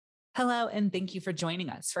Hello, and thank you for joining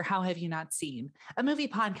us for How Have You Not Seen, a movie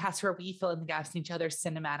podcast where we fill in the gaps in each other's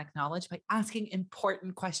cinematic knowledge by asking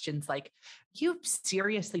important questions like, you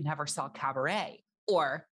seriously never saw Cabaret?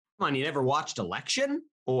 Or, come on, you never watched Election?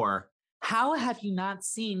 Or, how have you not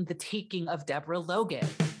seen The Taking of Deborah Logan?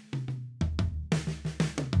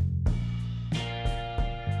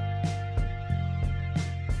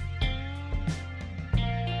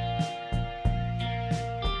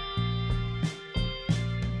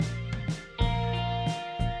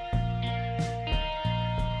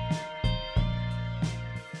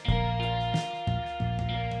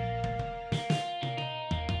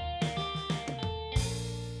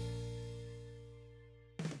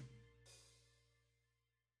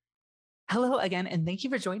 Hello again, and thank you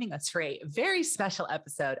for joining us for a very special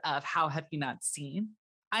episode of How Have You Not Seen?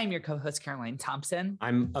 I'm your co-host, Caroline Thompson.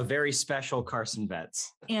 I'm a very special Carson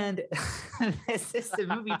Betts. And this is the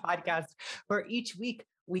movie podcast where each week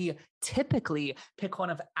we typically pick one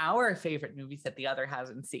of our favorite movies that the other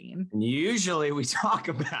hasn't seen. Usually we talk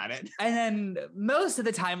about it. And then most of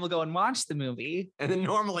the time we'll go and watch the movie. And then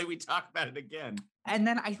normally we talk about it again. And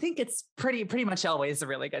then I think it's pretty much always a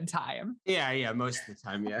really good time. Yeah, most of the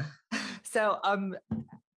time, yeah. So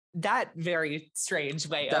that very strange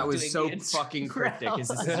way that of was doing so fucking cryptic. If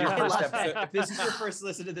this is your first episode, if this is your first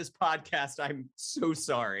listen to this podcast, I'm so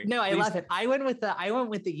sorry. No, I love it. I went with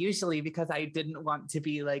the usually because I didn't want to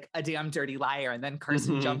be like a damn dirty liar, and then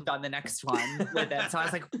Carson jumped on the next one with it. So I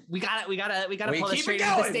was like, we gotta pull this straight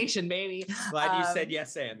into the station, baby. Glad you said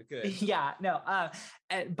yes and good. Yeah, no.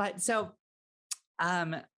 But so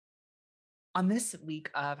on this week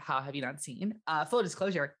of How Have You Not Seen? Full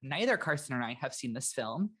disclosure, neither Carson or I have seen this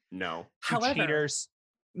film. No. However, cheaters.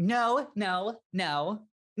 No,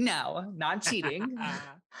 not cheating.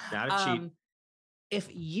 Not a cheat. If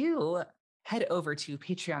you head over to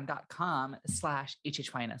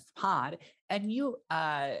patreon.com/HHYNSpod and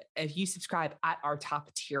if you subscribe at our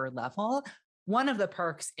top tier level, one of the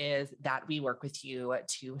perks is that we work with you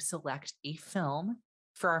to select a film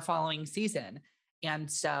for our following season.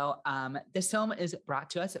 And so this film is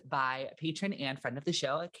brought to us by patron and friend of the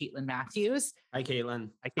show, Caitlin Matthews. Hi,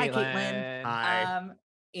 Caitlin. Hi, Caitlin. Hi.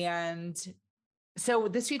 And so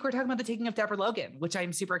this week we're talking about The Taking of Deborah Logan, which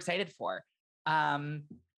I'm super excited for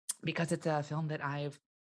because it's a film that I've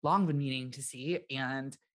long been meaning to see.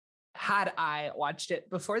 And had I watched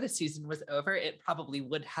it before the season was over, it probably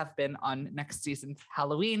would have been on next season's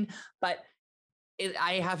Halloween, but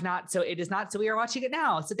I have not, so it is not. So we are watching it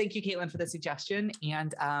now. So thank you, Caitlin, for the suggestion.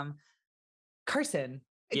 And Carson,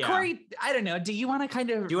 yeah. Corey, I don't know. Do you want to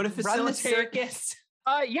kind of run the circus?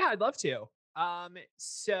 Yeah, I'd love to.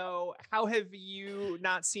 So how have you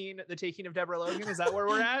not seen The Taking of Deborah Logan? Is that where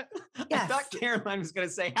we're at? Yes. I thought Caroline was going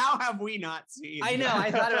to say, how have we not seen? I know.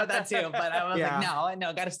 I thought about that too, but I was like,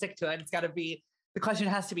 no, got to stick to it. It's got to be, the question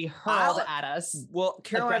has to be hurled at us. Well,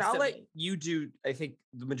 Caroline, I'll let you do, I think,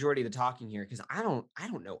 the majority of the talking here, because I don't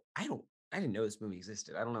know. I didn't know this movie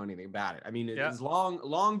existed. I don't know anything about it. I mean, it's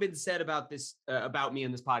long been said about this, about me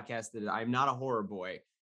in this podcast, that I'm not a horror boy.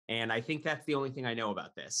 And I think that's the only thing I know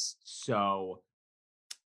about this. So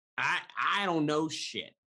I don't know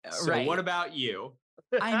shit. So right. What about you?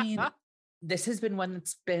 I mean, this has been one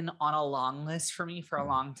that's been on a long list for me for a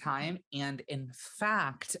long time. And in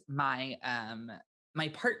fact, my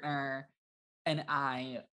partner and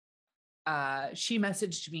I, she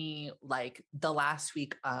messaged me like the last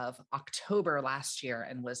week of October last year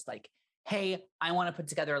and was like, hey, I want to put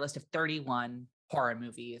together a list of 31 horror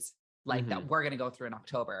movies like that we're going to go through in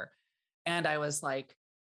October. And I was like,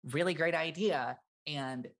 really great idea.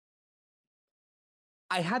 And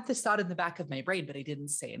I had this thought in the back of my brain, but I didn't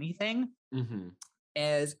say anything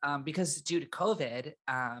is because due to COVID,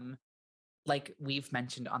 like we've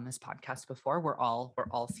mentioned on this podcast before, we're all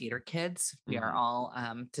theater kids. We are all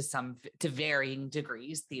to varying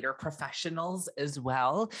degrees theater professionals as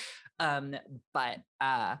well. But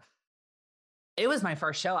it was my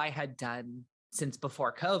first show I had done since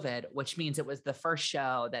before COVID, which means it was the first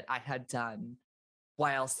show that I had done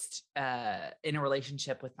whilst in a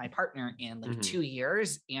relationship with my partner in like 2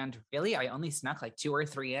 years. And really, I only snuck like 2 or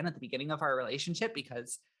 3 in at the beginning of our relationship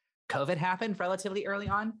because COVID happened relatively early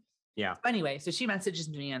on. Yeah. Anyway, so she messages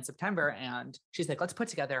me in September and she's like, let's put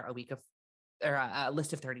together a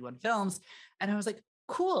list of 31 films. And I was like,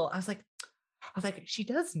 cool. I was like, she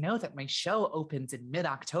does know that my show opens in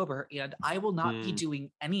mid-October and I will not be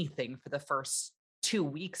doing anything for the first 2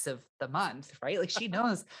 weeks of the month, right? Like she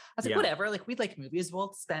knows. I was like, whatever. Like we like movies.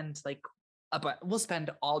 We'll spend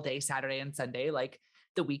all day Saturday and Sunday, like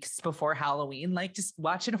the weeks before Halloween, like just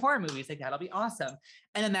watching horror movies. Like that'll be awesome.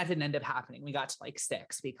 And then that didn't end up happening. We got to like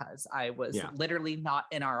 6 because I was literally not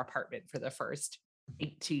in our apartment for the first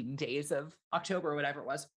 18 days of October or whatever it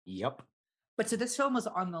was. Yep. But so this film was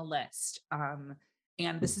on the list.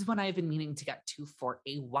 And this is one I've been meaning to get to for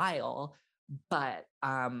a while, but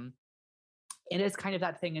it is kind of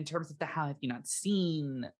that thing in terms of the how have you not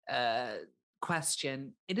seen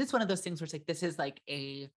question. It is one of those things where it's like,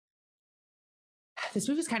 this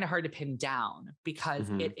movie's kind of hard to pin down because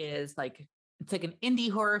it is like, it's like an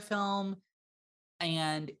indie horror film.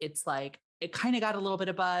 And it's like, it kind of got a little bit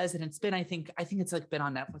of buzz and it's been, I think it's like been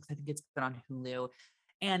on Netflix. I think it's been on Hulu.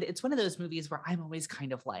 And it's one of those movies where I'm always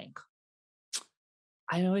kind of like,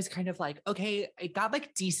 okay, it got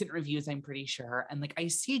like decent reviews, I'm pretty sure. And like, I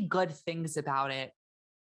see good things about it.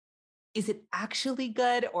 Is it actually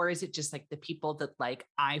good? Or is it just like the people that like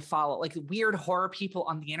I follow, like weird horror people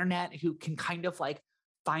on the internet who can kind of like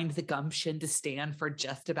find the gumption to stand for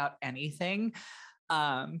just about anything?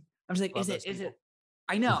 I'm just like, is it?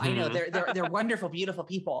 I know, they're wonderful, beautiful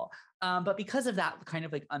people. But because of that kind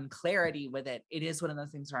of like unclarity with it, it is one of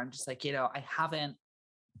those things where I'm just like, it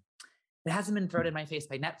hasn't been thrown in my face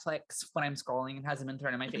by Netflix when I'm scrolling. It hasn't been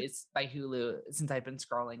thrown in my face by Hulu since I've been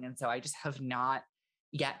scrolling. And so I just have not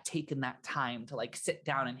yet taken that time to like sit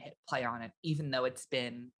down and hit play on it, even though it's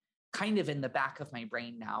been kind of in the back of my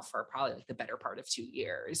brain now for probably like the better part of 2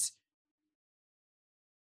 years.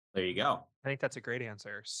 There you go. I think that's a great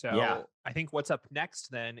answer. So I think what's up next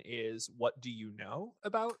then is, what do you know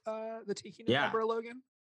about the taking of Deborah Logan?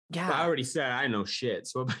 Yeah, well, I already said I know shit.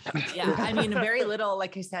 So yeah, I mean, very little.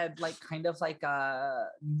 Like I said, like kind of like a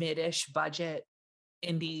mid-ish budget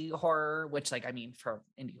indie horror, which like I mean, for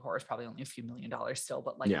indie horror is probably only a few $1 million still,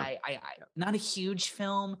 but like I not a huge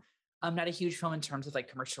film. Not a huge film in terms of like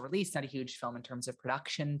commercial release. Not a huge film in terms of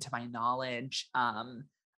production, to my knowledge.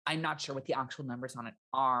 I'm not sure what the actual numbers on it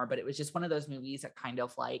are, but it was just one of those movies that kind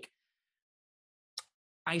of like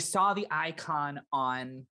I saw the icon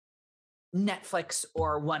on Netflix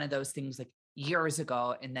or one of those things like years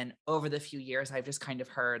ago. And then over the few years, I've just kind of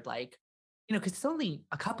heard like, because it's only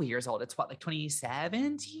a couple years old. It's what, like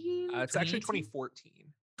 2017? It's actually 2014.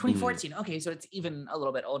 2014. Okay. So it's even a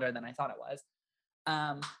little bit older than I thought it was.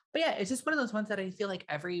 But yeah, it's just one of those ones that I feel like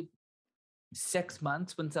every 6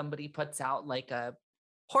 months when somebody puts out like a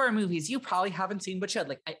horror movies you probably haven't seen, but should,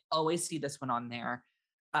 like I always see this one on there.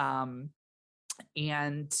 And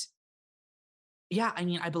yeah, I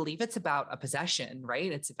mean, I believe it's about a possession, right?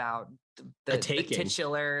 It's about the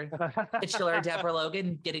titular Deborah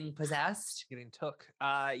Logan getting possessed. Getting took.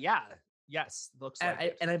 Yes, looks like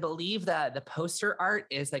it. And I believe that the poster art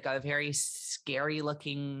is like a very scary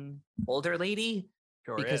looking older lady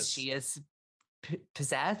because she is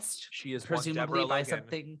possessed. She is presumably by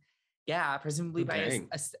something. Yeah, presumably by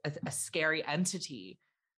a scary entity.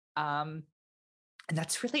 And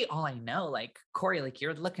that's really all I know. Like, Corey, like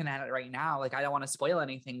you're looking at it right now. Like, I don't want to spoil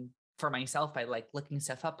anything for myself by like looking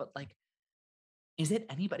stuff up, but like, is it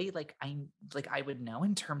anybody like I would know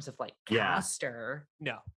in terms of like cast or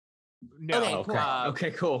no?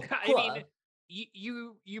 Okay, cool. I mean,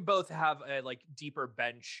 you both have a like deeper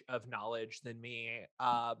bench of knowledge than me.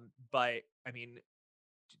 But I mean,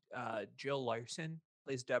 Jill Larson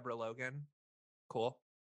plays Deborah Logan. Cool.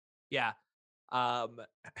 Yeah.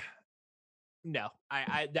 No,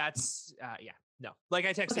 I that's no. Like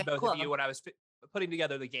I texted both of you when I was putting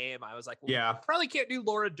together the game. I was like, well, probably can't do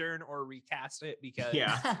Laura Dern or recast it because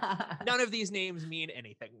none of these names mean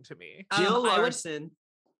anything to me. Jill Larson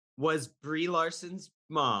was Brie Larson's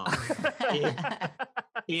mom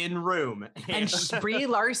in Room, and Brie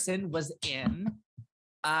Larson was in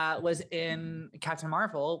Captain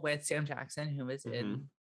Marvel with Sam Jackson, who was in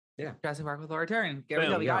Jurassic Park with Laura Dern. There we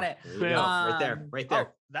go. We got it. Right there.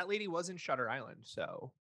 Oh, that lady was in Shutter Island.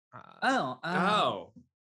 So.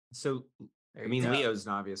 So I mean, Leo's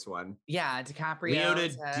an obvious one. Yeah,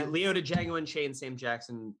 DiCaprio. Leo to Django Unchained, Sam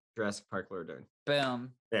Jackson, Jurassic Park, Laura Dern.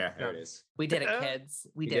 Boom. There it is. We did it, kids.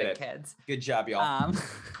 We did it, kids. Good job, y'all.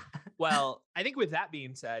 Well, I think with that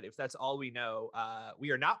being said, if that's all we know,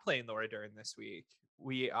 we are not playing Laura Dern this week.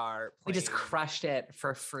 We just crushed it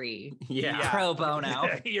for free. Yeah. Pro bono.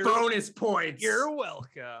 Bonus points. You're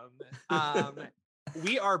welcome.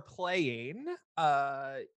 We are playing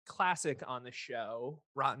classic on the show,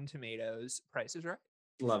 Rotten Tomatoes, Price is Right.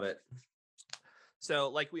 Love it. So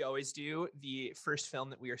like we always do, the first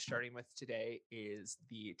film that we are starting with today is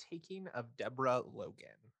The Taking of Deborah Logan.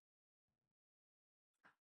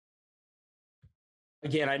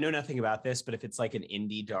 Again, I know nothing about this, but if it's like an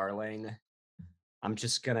indie darling, I'm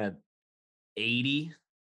just gonna 80.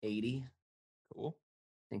 Cool.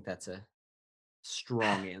 I think that's a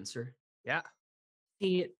Strong answer. Yeah.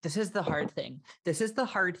 See, this is the hard thing.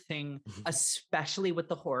 Especially with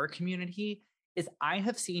the horror community, is I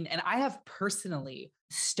have seen, and I have personally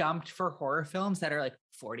stumped for horror films that are like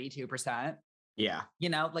 42%. Yeah. You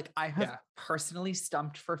know, like I have personally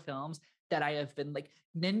stumped for films that I have been like,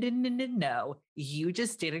 no, you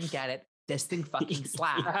just didn't get it. This thing fucking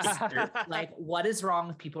slaps. Like, what is wrong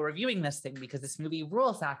with people reviewing this thing? Because this movie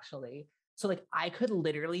rules, actually. So like, I could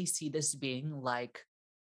literally see this being like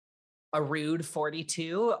a rude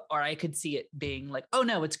 42, or I could see it being like, oh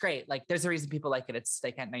no, it's great. Like there's a reason people like it. It's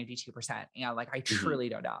like at 92%. You know, like I truly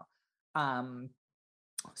don't know.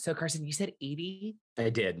 So Carson, you said 80? I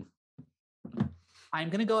did. I'm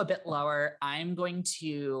going to go a bit lower. I'm going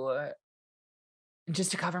to,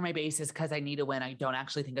 just to cover my bases, because I need to win. I don't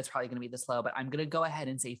actually think it's probably going to be this low, but I'm going to go ahead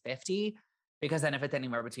and say 50, because then if it's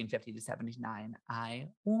anywhere between 50 to 79, I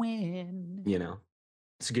win. You know,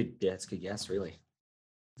 it's a good guess, really.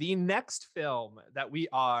 The next film that we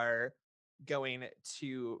are going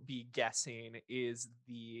to be guessing is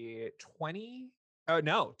the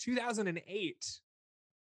 2008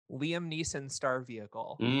 Liam Neeson star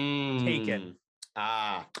vehicle, Taken.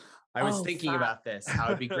 I was thinking about this. How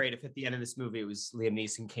it'd be great if at the end of this movie it was Liam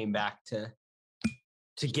Neeson came back to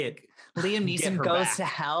get Liam Neeson goes back to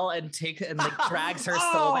hell and like drags her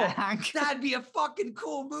soul back. That'd be a fucking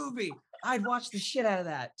cool movie. I'd watch the shit out of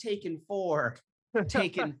that. Taken 4.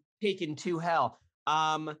 Taken to hell.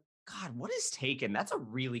 God, what is Taken? That's a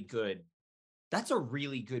really good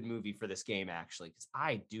movie for this game, actually, because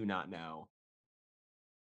I do not know.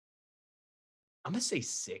 I'm gonna say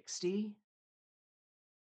 60.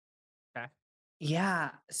 Okay. Yeah.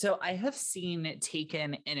 So I have seen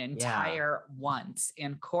Taken an entire once,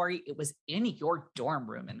 and Corey, it was in your dorm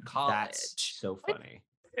room in college. That's so funny.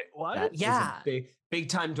 What? That is a big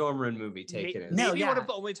time dorm room movie. Taken. Maybe one of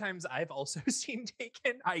the only times I've also seen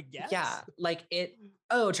Taken, I guess. Yeah, like it.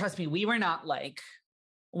 Oh, trust me, we were not like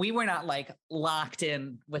locked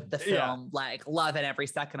in with the film, like loving every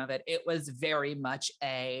second of it. It was very much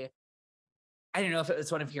I don't know if it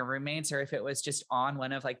was one of your roommates or if it was just on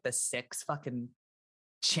one of like the 6 fucking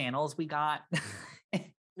channels we got. I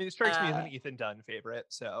mean, it strikes me as an Ethan Dunn favorite,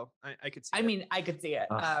 so I could see it. I mean, I could see it.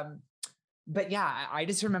 But yeah, I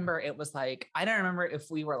just remember it was like, I don't remember if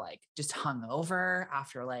we were like just hungover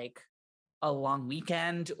after like a long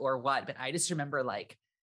weekend or what, but I just remember like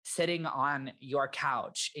sitting on your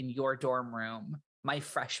couch in your dorm room my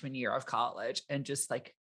freshman year of college and just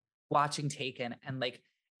like watching Taken and like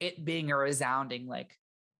it being a resounding like,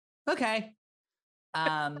 okay. So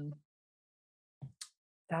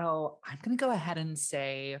I'm going to go ahead and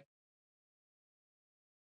say,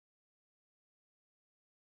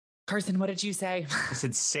 Carson, what did you say? I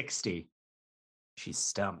said 60. She's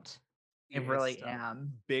stumped. I really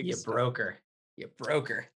am. Big You broke her.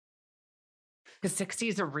 Because 60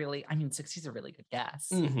 is a really good guess.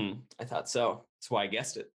 Mm-hmm. I thought so. That's why I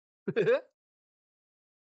guessed it.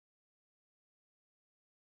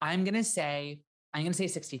 I'm gonna say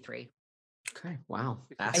 63. Okay. Wow.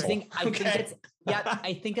 I think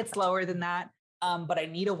it's lower than that. But I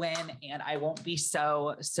need a win, and I won't be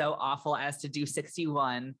so awful as to do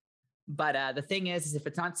 61. But the thing is if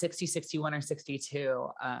it's not 60, 61, or 62,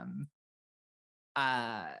 either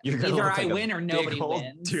I win or nobody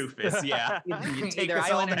wins. Doofus, yeah. You take us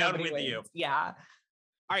all down with you. Yeah.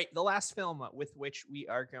 All right, the last film with which we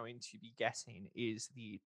are going to be guessing is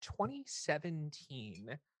the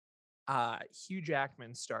 2017 Hugh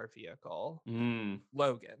Jackman star vehicle,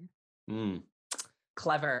 Logan.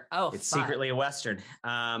 Clever. Oh, it's secretly a Western.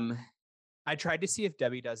 I tried to see if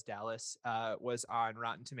Debbie Does Dallas was on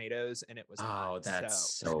Rotten Tomatoes, and it was not. Oh,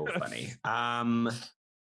 that's so funny. I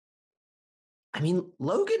mean,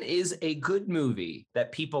 Logan is a good movie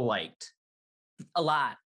that people liked. A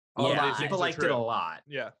lot. People liked it a lot.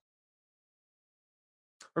 Yeah.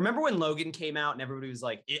 Remember when Logan came out and everybody was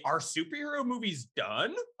like, "Are superhero movies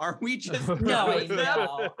done? Are we just No,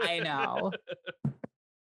 I know.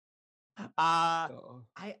 I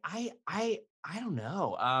don't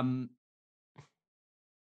know.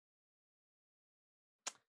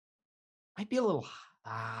 Might be a little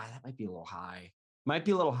that might be a little high. Might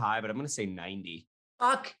be a little high, but I'm gonna say 90.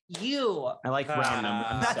 Fuck you. I like round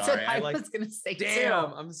numbers. That's sorry. what I was gonna say. Damn,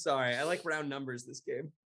 too. I'm sorry. I like round numbers this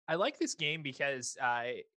game. I like this game because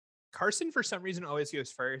Carson, for some reason, always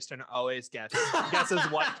goes first and always guesses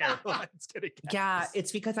what Caroline's gonna guess. Yeah,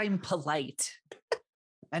 it's because I'm polite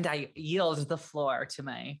and I yield the floor to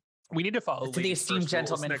my. We need to follow to the esteemed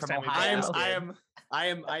gentleman from Ohio.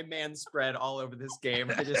 I man spread all over this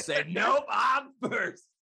game. I just say nope. I'm first.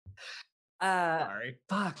 Sorry.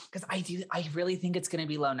 Fuck, because I really think it's gonna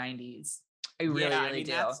be low 90s. I really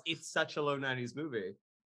do. It's such a low 90s movie.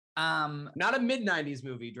 Not a mid 90s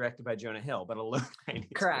movie directed by Jonah Hill, but a low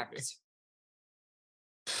 90s correct. movie.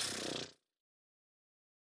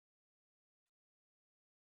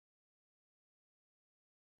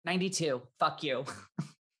 92. Fuck you.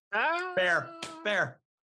 Fair.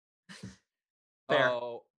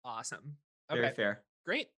 Oh, awesome. Okay. Very fair.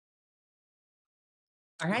 Great.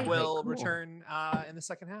 All right. We'll return in the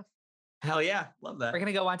second half. Hell yeah. Love that. We're going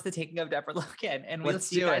to go on to the taking of Deborah Logan, and we'll Let's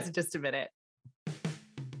see you do guys it. in just a minute.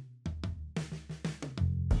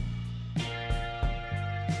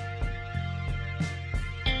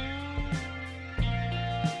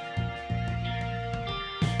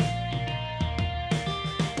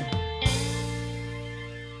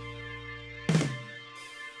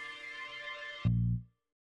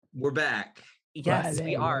 We're back. Yes,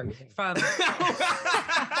 we are. From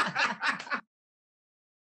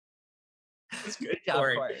That's good. Good job,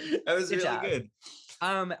 Corey. Corey. That was Good really job. good.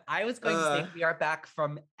 I was going to say we are back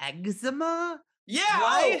from eczema. Yeah.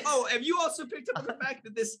 Why? Oh, have you also picked up on the fact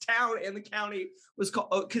that this town and the county was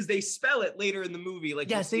called because they spell it later in the movie?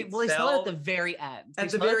 Like Yes, they spell it at the very end.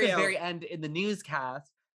 At the very end in the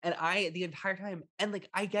newscast. And the entire time, and like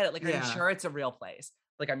I get it, like I'm sure it's a real place.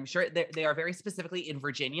 Like I'm sure they are very specifically in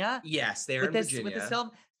Virginia. Yes, they are in Virginia. With this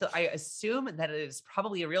film. So I assume that it is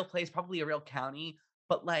probably a real place, probably a real county,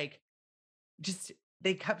 but like just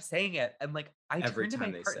they kept saying it. And like I turned to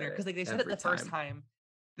my partner because like they said it the first time.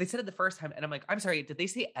 They said it the first time, and I'm like, I'm sorry, did they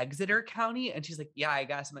say Exeter County? And she's like, yeah, I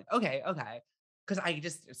guess. I'm like, okay. Because I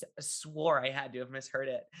just swore I had to have misheard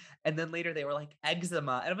it. And then later they were like,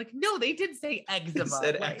 eczema. And I'm like, no, they did say eczema. They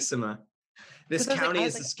said eczema. This county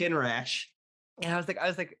is a skin rash. And I was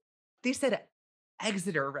like, they said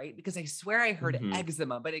Exeter, right? Because I swear I heard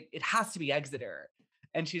eczema, but it has to be Exeter.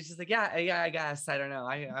 And she's just like, yeah, I guess. I don't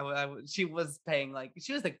know. She was paying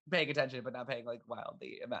attention, but not paying like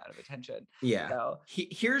wildly amount of attention. Yeah. So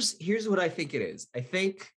here's what I think it is. I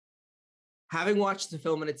think having watched the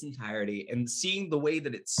film in its entirety and seeing the way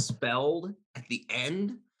that it's spelled at the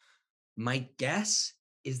end, my guess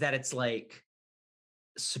is that it's like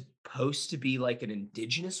supposed to be like an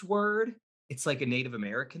indigenous word. It's like a Native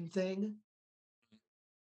American thing.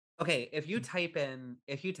 okay, if you type in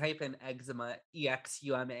eczema,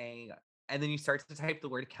 EXUMA, and then you start to type the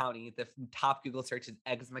word county, the top Google search is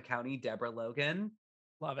eczema county, Deborah Logan.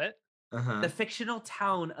 Love it. The fictional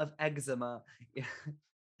town of eczema.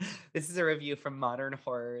 This is a review from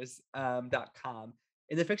modernhorrors.com.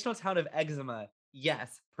 In the fictional town of eczema,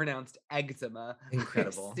 yes, pronounced eczema.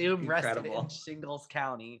 Incredible. Assume rested in Shingles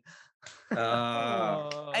County.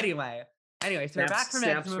 Anyway, so we're back from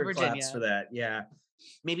eczema, Virginia. For that, yeah.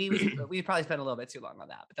 Maybe we probably spent a little bit too long on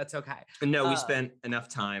that, but that's okay. No, we spent enough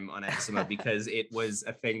time on eczema because it was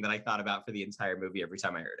a thing that I thought about for the entire movie every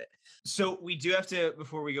time I heard it. So we do have to,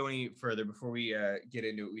 before we go any further, before we get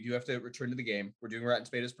into it, we do have to return to the game. We're doing Rotten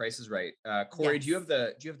Tomatoes Price is Right. Corey, yes. do you have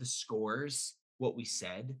the scores? What we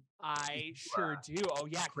said? I sure do. Oh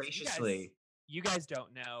yeah, graciously. You guys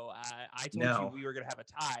don't know. I told you we were gonna have a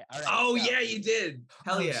tie. All right, oh so, yeah, you did.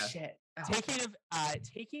 Hell yeah. Shit. Oh.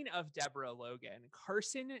 Taking of Deborah Logan,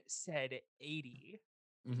 Carson said 80.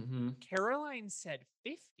 Mm-hmm. Caroline said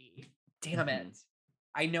 50. Damn it.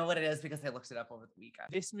 I know what it is because I looked it up over the weekend.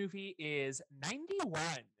 This movie is 91.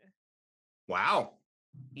 Wow.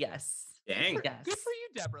 Yes. Dang. Yes. Good for you,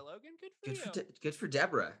 Deborah Logan. Good for you. Good for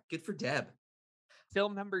Deborah. Good for Deb.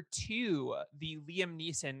 Film number 2, the Liam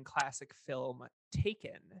Neeson classic film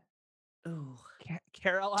Taken. Ooh.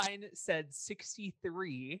 Caroline said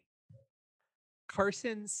 63.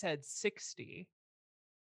 Carson said 60.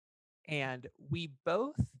 And we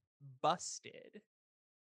both busted.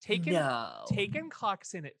 Taken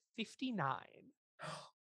clocks in at 59.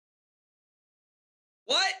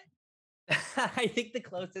 What? I think the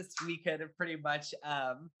closest we could have pretty much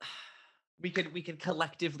we could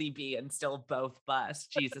collectively be and still both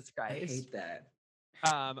bust. Jesus Christ. I hate that.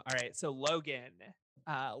 All right, so Logan.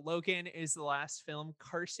 Logan is the last film.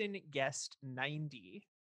 Carson guessed 90.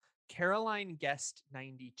 Caroline guessed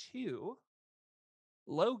 92.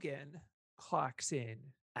 Logan clocks in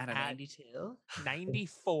at a 92.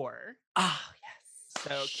 94. Oh, yes.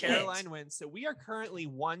 So shit. Caroline wins. So we are currently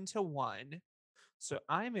 1-1. So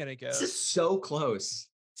I'm gonna go. This is so close.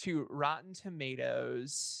 To Rotten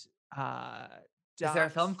Tomatoes. Is there a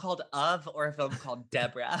film called Of or a film called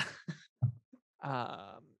Deborah?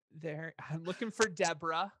 I'm looking for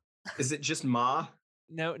Deborah. Is it just Ma?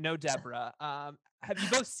 No, Deborah. Have you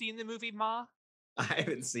both seen the movie Ma? I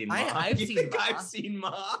haven't seen Ma. I've seen Ma. I've seen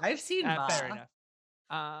Ma. I've seen Ma. Fair enough.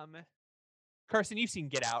 Carson, you've seen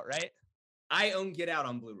Get Out, right? I own Get Out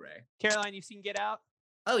on Blu-ray. Caroline, you've seen Get Out?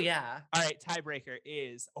 Oh yeah. All right, tiebreaker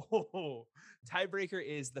is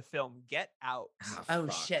the film Get Out. Oh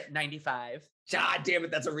shit, 95. God damn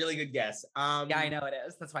it, that's a really good guess. Yeah, I know it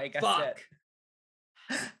is. That's why I guessed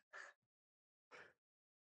it.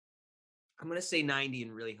 I'm gonna say 90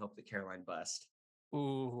 and really hope that Caroline bust.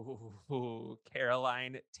 Ooh,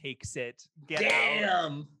 Caroline takes it. Get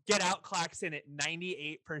Out clocks in at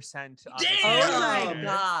 98%. Oh my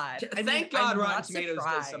God. Thank God Rotten Tomatoes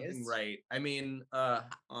does something right. I mean,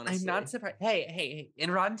 honestly. I'm not surprised. Hey,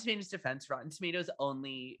 in Rotten Tomatoes' defense, Rotten Tomatoes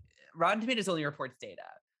only reports data.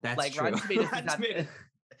 That's like true. Rotten Tomatoes is not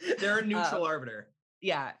they're a neutral arbiter.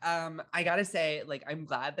 Yeah. I gotta say, like, I'm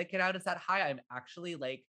glad that Get Out is that high. I'm actually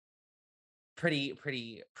like pretty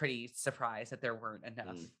surprised that there weren't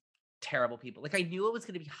enough terrible people. Like, I knew it was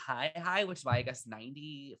going to be high, which is why I guess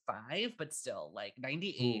 95, but still, like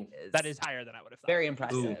 98 that is higher than I would have thought. Very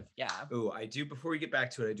impressive. Yeah. I do. Before we get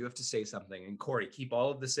back to it, I do have to say something. And Corey, keep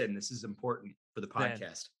all of this in. This is important for the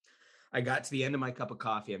podcast. I got to the end of my cup of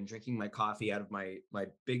coffee. I'm drinking my coffee out of my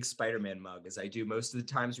big Spider-Man mug, as I do most of the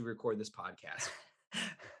times we record this podcast.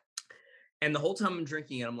 And the whole time I'm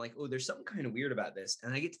drinking it, I'm like, oh, there's something kind of weird about this.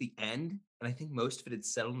 And I get to the end, and I think most of it had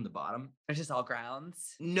settled in the bottom. It's just all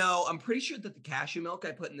grounds. No, I'm pretty sure that the cashew milk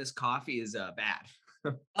I put in this coffee is bad.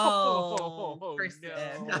 No.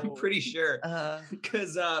 I'm pretty sure.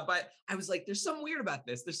 Because but I was like, there's something weird about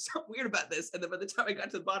this. There's something weird about this. And then by the time I got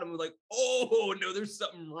to the bottom, I was like, oh no, there's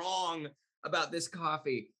something wrong about this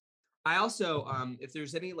coffee. I also, if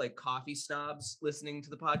there's any like coffee snobs listening to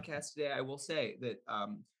the podcast today, I will say that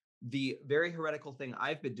the very heretical thing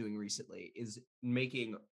I've been doing recently is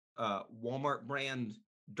making Walmart brand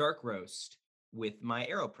dark roast with my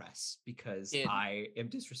AeroPress because I am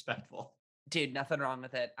disrespectful. Dude, nothing wrong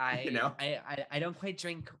with it. I don't quite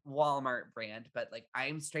drink Walmart brand, but like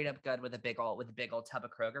I'm straight up good with a big old tub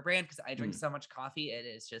of Kroger brand because I drink so much coffee. It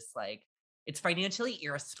is just like it's financially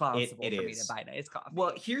irresponsible for me to buy nice coffee.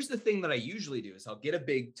 Well, here's the thing that I usually do is I'll get a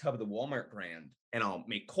big tub of the Walmart brand and I'll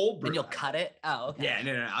make cold brew. And you'll cut it? Oh, okay. Yeah,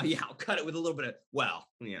 no. Yeah, I'll cut it with a little bit of, a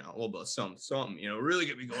little bit of something, really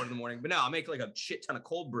get me going in the morning. But no, I'll make like a shit ton of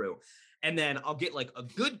cold brew. And then I'll get like a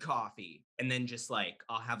good coffee. And then just like,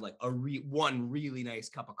 I'll have like one really nice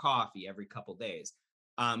cup of coffee every couple days.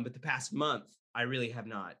 But the past month, I really have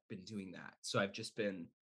not been doing that. So I've just been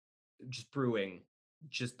brewing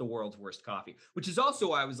just the world's worst coffee, which is also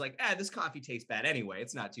why I was like, this coffee tastes bad anyway.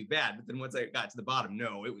 It's not too bad. But then once I got to the bottom,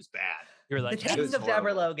 no, it was bad. You're like, the taking of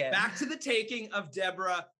Deborah Logan. Back to the taking of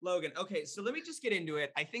Deborah Logan. Okay, so let me just get into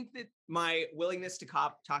it. I think that my willingness to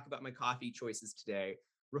talk about my coffee choices today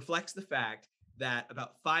reflects the fact that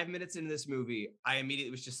about 5 minutes into this movie, I immediately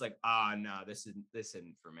was just like, no, this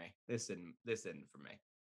isn't for me. This isn't for me.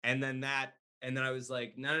 And then I was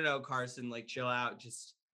like, no, Carson, like chill out,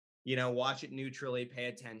 just watch it neutrally, pay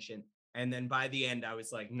attention. And then by the end, I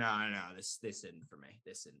was like, no, this isn't for me.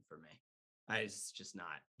 This isn't for me. It's just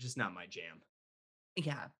not my jam.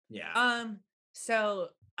 Yeah. Yeah. So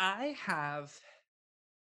I have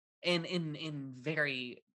in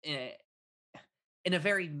a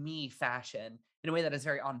very me fashion, in a way that is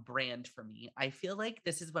very on brand for me. I feel like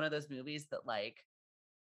this is one of those movies that like,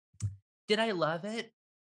 did I love it?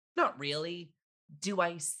 Not really. Do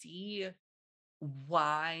I see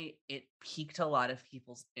why it piqued a lot of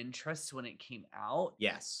people's interest when it came out?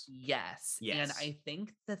 Yes. And I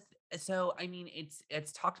think so I mean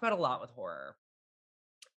it's talked about a lot with horror,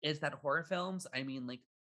 is that horror films, I mean, like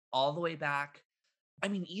all the way back, I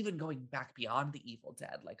mean, even going back beyond the Evil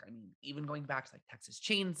Dead, like, I mean, even going back to like Texas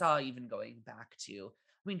Chainsaw, even going back to,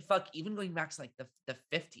 even going back to like the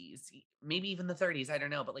 50s, maybe even the 30s, I don't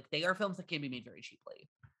know, but like they are films that can be made very cheaply.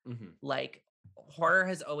 Mm-hmm. Like horror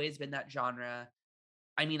has always been that genre.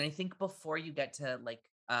 I mean, I think before you get to like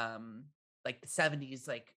the 70s,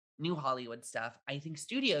 like New Hollywood stuff, I think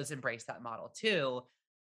studios embrace that model too.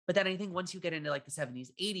 But then I think once you get into like the 70s,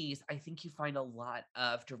 80s, I think you find a lot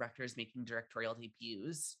of directors making directorial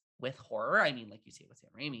debuts with horror. I mean, like you see it with Sam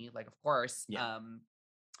Raimi, like, of course. Yeah.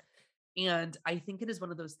 And I think it is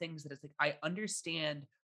one of those things that it's like, I understand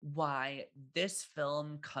why this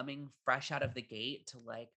film coming fresh out of the gate to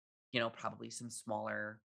like, probably some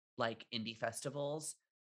smaller like indie festivals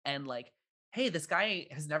and like, hey, this guy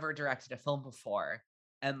has never directed a film before.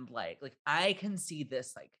 And like I can see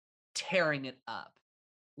this like tearing it up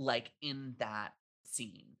like in that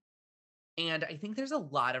scene. And I think there's a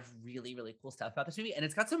lot of really, really cool stuff about this movie. And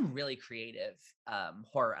it's got some really creative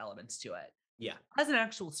horror elements to it. Yeah. As an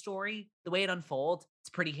actual story, the way it unfolds, it's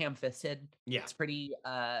pretty ham-fisted. Yeah. It's pretty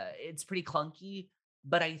clunky.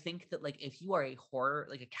 But I think that like if you are a horror,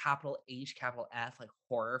 like a capital H, capital F, like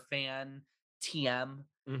horror fan, TM.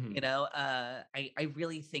 You know, I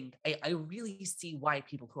really think I really see why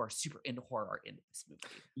people who are super into horror are into this movie.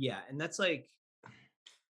 Yeah, and that's like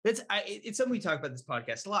it's something we talk about this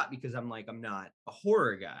podcast a lot because I'm not a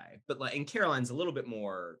horror guy, but like, and Caroline's a little bit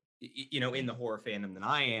more, you know, in the horror fandom than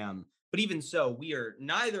I am. But even so,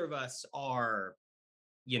 neither of us are,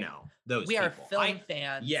 you know, those we people. Are film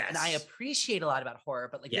fans, yes, and I appreciate a lot about horror,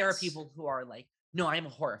 but like there are people who are like, no, I'm a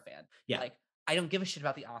horror fan. Yeah. Like I don't give a shit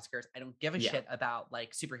about the Oscars. I don't give a shit about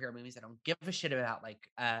like superhero movies. I don't give a shit about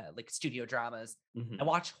like studio dramas. I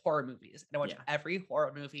watch horror movies, and I watch every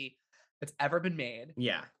horror movie that's ever been made.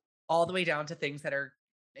 Yeah. All the way down to things that are,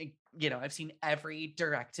 you know, I've seen every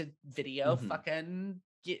directed video, fucking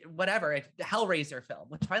whatever, Hellraiser film,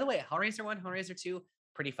 which by the way, Hellraiser 1, Hellraiser 2,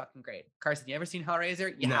 pretty fucking great. Carson, you ever seen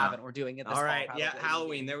Hellraiser? You haven't. We're doing it this fall. All right. Yeah.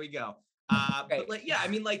 Halloween. There we go. But like, yeah, I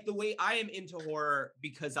mean, like the way I am into horror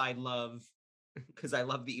because I love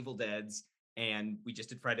the Evil Deads, and we just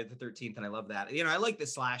did Friday the 13th, and I love that. You know, I like the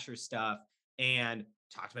slasher stuff, and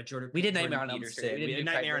talked about Jordan. We did Nightmare on Elm Street. We did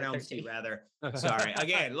Nightmare on Elm Street, rather. Sorry.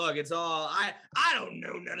 Again, look, it's all I don't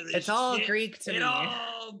know none of this. It's all Greek to me. It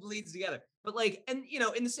all bleeds together. But like, and you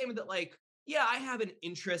know, in the same way that like, yeah, I have an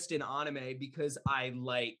interest in anime because I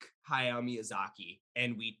like Hayao Miyazaki,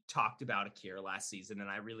 and we talked about Akira last season, and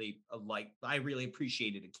I really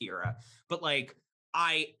appreciated Akira. But like,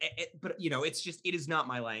 but you know, it's just, it is not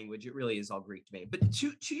my language. It really is all Greek to me. But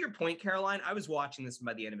to your point, Caroline, I was watching this, and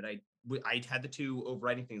by the end of it, I had the two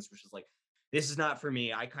overriding things, which was like, this is not for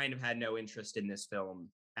me. I kind of had no interest in this film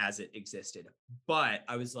as it existed. But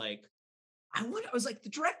I was like, the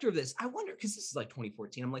director of this, I wonder, because this is like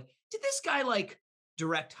 2014. I'm like, did this guy like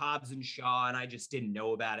direct Hobbs and Shaw, and I just didn't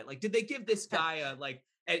know about it? Like, did they give this guy a like,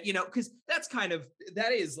 you know, because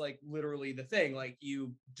that is like literally the thing. Like,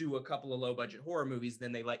 you do a couple of low budget horror movies,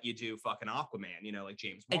 then they let you do fucking Aquaman, you know, like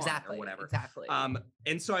James Wan or whatever. Exactly.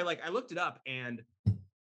 And so I looked it up, and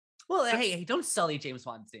well, hey, don't sully James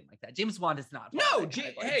Wan's name like that. James Wan is not. No,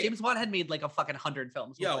 James Wan had made like a fucking 100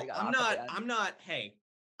 films. Yo, I'm not. Hey,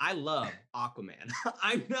 I love Aquaman.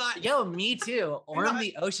 I'm not. Yo, me too. Orm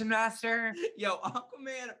the Ocean Master. Yo,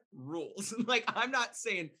 Aquaman rules. Like, I'm not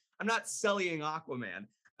sullying Aquaman.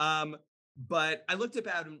 But I looked up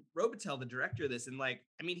Adam Robitel, the director of this, and like,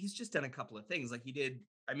 I mean, he's just done a couple of things. Like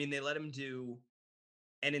they let him do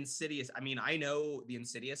an Insidious. I mean, I know the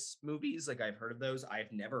Insidious movies, like I've heard of those.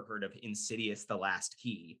 I've never heard of Insidious: The Last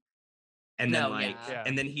Key. And then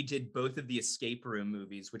and then he did both of the Escape Room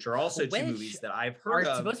movies, which are also two movies that I've heard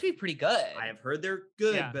of. Supposed to be pretty good. I have heard they're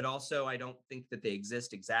good, but also I don't think that they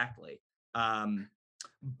exist exactly.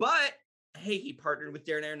 But hey, he partnered with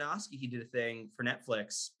Darren Aronofsky. He did a thing for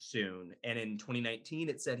Netflix soon. And in 2019,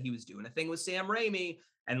 it said he was doing a thing with Sam Raimi.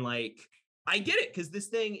 And like, I get it, because this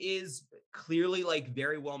thing is clearly like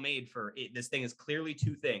very well made for it. This thing is clearly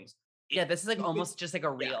two things. This is like almost just like a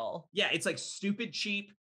reel. Yeah, it's like stupid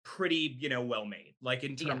cheap, pretty, you know, well made, like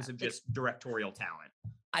in terms of just directorial talent.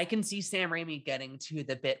 I can see Sam Raimi getting to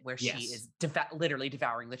the bit where she is literally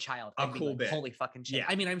devouring the child. A cool bit. Holy fucking shit. Yeah.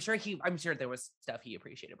 I mean, I'm sure there was stuff he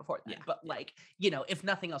appreciated before that. But like, you know, if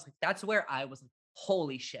nothing else, like that's where I was like,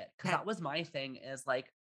 holy shit. Because that was my thing, is like,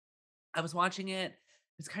 I was watching it.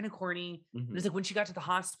 It's kind of corny. It was like when she got to the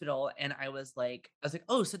hospital, and I was like,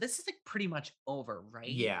 oh, so this is like pretty much over, right?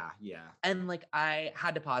 Yeah. And like, I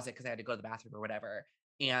had to pause it because I had to go to the bathroom or whatever.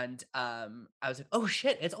 And I was like, oh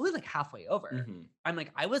shit, it's only like halfway over. I'm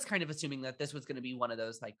like, I was kind of assuming that this was going to be one of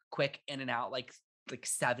those like quick in and out, like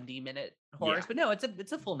 70-minute horrors, but no,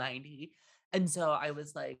 it's a full 90. And so I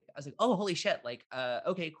was like, oh, holy shit. Like,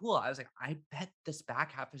 okay, cool. I was like, I bet this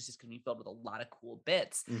back half is just going to be filled with a lot of cool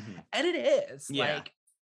bits. And it is. Like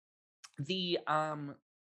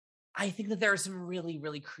I think that there are some really,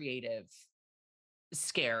 really creative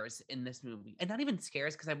scares in this movie, and not even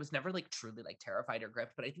scares, because I was never like truly like terrified or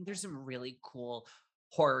gripped, but I think there's some really cool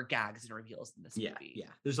horror gags and reveals in this movie. Yeah,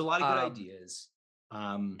 there's a lot of good ideas.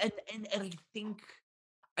 And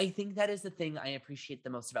I think that is the thing I appreciate the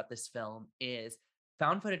most about this film is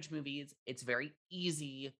found footage movies. It's very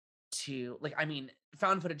easy to like, I mean,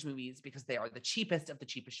 found footage movies, because they are the cheapest of the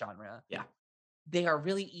cheapest genre. Yeah, they are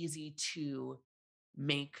really easy to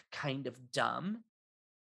make kind of dumb.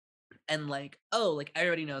 And like, oh, like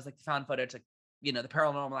everybody knows like the found footage, like, you know, the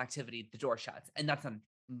Paranormal Activity, the door shuts. And that's a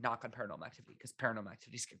knock on Paranormal Activity, because Paranormal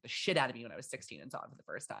Activity scared the shit out of me when I was 16 and saw it for the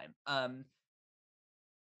first time.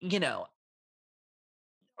 You know,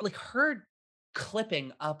 like her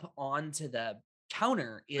clipping up onto the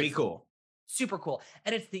counter is pretty cool. Super cool.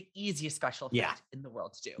 And it's the easiest special effect in the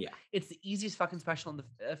world to do. Yeah. It's the easiest fucking special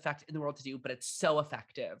effect in the world to do, but it's so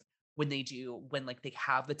effective when like they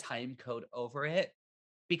have the time code over it.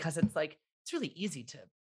 Because it's like, it's really easy to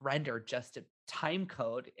render just a time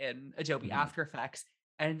code in Adobe Mhm. After Effects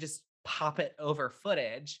and just pop it over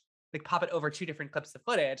footage, like pop it over 2 different clips of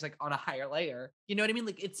footage, like on a higher layer. You know what I mean?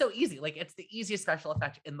 Like it's so easy. Like it's the easiest special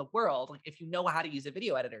effect in the world. Like if you know how to use a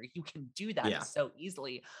video editor, you can do that Yeah. so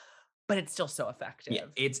easily, but it's still so effective. Yeah,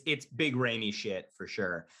 it's big Raimi shit for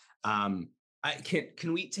sure.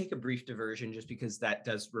 Can we take a brief diversion just because that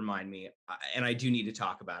does remind me, and I do need to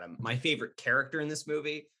talk about him. My favorite character in this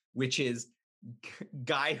movie, which is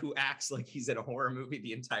guy who acts like he's in a horror movie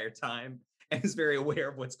the entire time and is very aware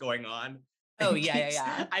of what's going on. Oh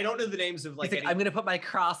yeah. I don't know the names of like. He's like, I'm gonna put my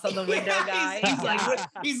cross on the window, guy. He's like,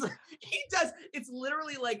 he does. It's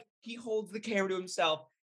literally like he holds the camera to himself.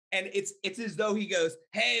 And it's as though he goes,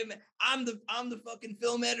 "Hey, man, I'm the fucking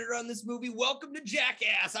film editor on this movie. Welcome to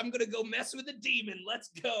Jackass. I'm gonna go mess with a demon. Let's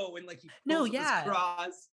go." And like he pulls up his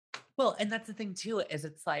cross. Well, and that's the thing too, is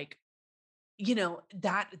it's like, you know,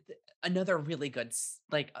 that another really good,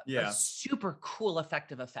 like a super cool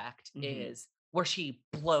effective effect is where she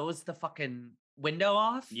blows the fucking window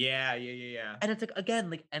off. Yeah. And it's like, again,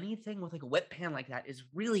 like anything with like a whip pan like that is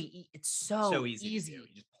really, it's so easy to,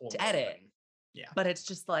 just pull to edit. Yeah. But it's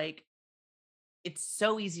just like, it's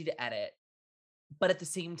so easy to edit. But at the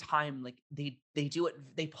same time, like they do it,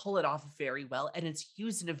 they pull it off very well. And it's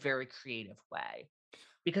used in a very creative way.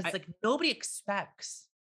 Because like nobody expects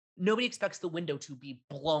the window to be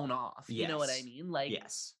blown off. You know what I mean? Like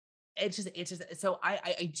it's just so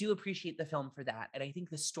I do appreciate the film for that. And I think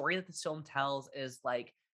the story that this film tells is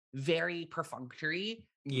like very perfunctory.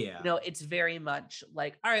 Yeah. You know, it's very much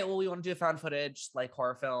like, all right, well, we want to do a found footage like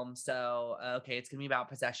horror film. So okay, it's gonna be about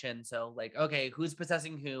possession. So like, okay, who's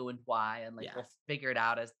possessing who and why? And like we'll figure it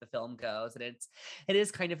out as the film goes. And it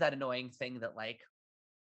is kind of that annoying thing that like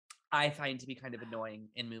I find to be kind of annoying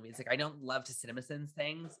in movies. Like I don't love to CinemaSins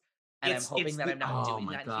things. And I'm hoping that I'm not doing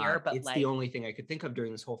that here, but it's like the only thing I could think of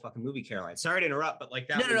during this whole fucking movie, Caroline. Sorry to interrupt, but like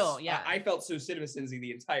that I felt so CinemaSins-y the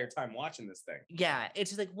entire time watching this thing. Yeah, it's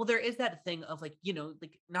just like, well, there is that thing of like, you know,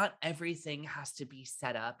 like not everything has to be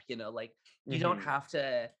set up, you know, like you don't have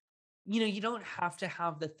to, you know, you don't have to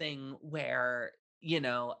have the thing where, you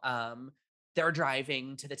know, they're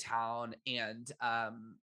driving to the town and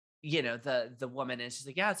you know, the woman is just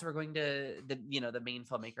like, yeah, so we're going to the main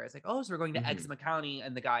filmmaker is like, oh, so we're going to Eczema County.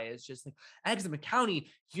 And the guy is just like, Eczema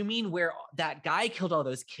County, you mean where that guy killed all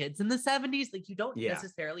those kids in the 70s? Like, you don't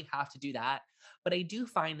necessarily have to do that. But I do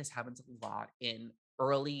find this happens a lot in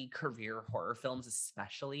early career horror films,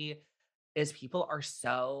 especially, is people are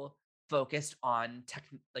so focused on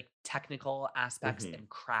technical aspects and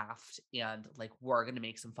craft and like, we're going to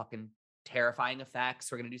make some fucking terrifying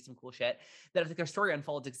effects, we're gonna do some cool shit, that if like their story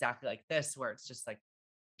unfolds exactly like this, where it's just like,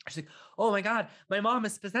 she's like, oh my god, my mom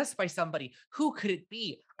is possessed by somebody, who could it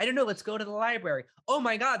be? I don't know, let's go to the library. Oh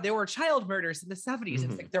my god, there were child murders in the 70s.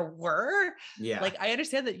 It's like, there were? Like, I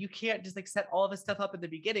understand that you can't just like set all this stuff up in the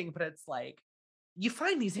beginning, but it's like you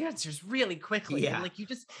find these answers really quickly. And like you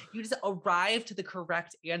just arrive to the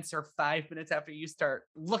correct answer 5 minutes after you start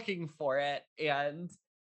looking for it. And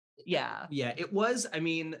it was, I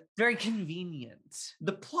mean, very convenient.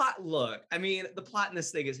 The plot in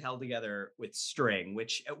this thing is held together with string,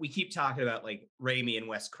 which we keep talking about, like Raimi and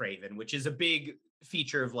Wes Craven, which is a big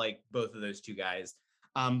feature of like both of those two guys.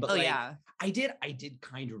 But I did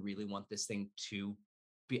kind of really want this thing to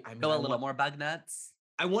be, go a little more bug nuts.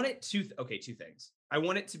 I want it to, two things. I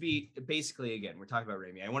want it to be basically, again, we're talking about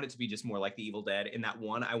Raimi. I want it to be just more like The Evil Dead. In that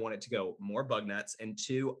one, I want it to go more bug nuts. And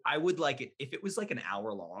two, I would like it if it was like an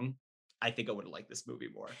hour long. I think I would have liked this movie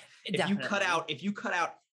more. If you cut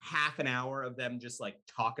out half an hour of them just like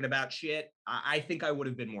talking about shit, I think I would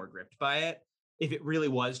have been more gripped by it. If it really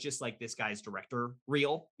was just like this guy's director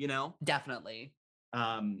reel, you know? Definitely.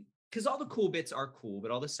 Because all the cool bits are cool,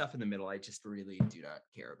 but all the stuff in the middle, I just really do not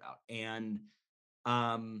care about. And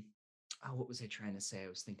what was I trying to say? I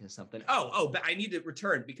was thinking of something. But I need to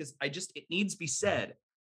return because it needs to be said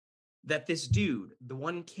that this dude, the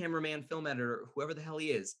one cameraman, film editor, whoever the hell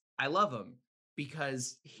he is, I love him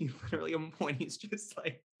because he literally at one point, he's just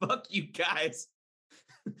like, fuck you guys.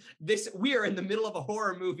 We are in the middle of a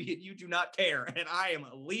horror movie and you do not care. And I am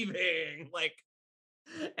leaving. Like,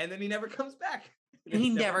 and then he never comes back.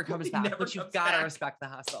 He never comes back, but you've got to respect the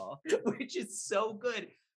hustle. Which is so good.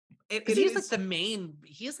 Because he's like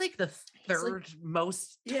he's like the third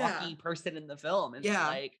most talky person in the film. And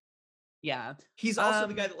he's also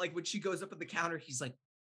the guy that like when she goes up at the counter, he's like,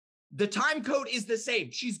 the time code is the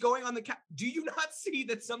same. She's going on the do you not see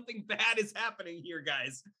that something bad is happening here,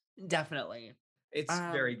 guys? Definitely. It's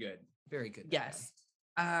very good. Very good. Yes.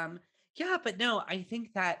 But no, I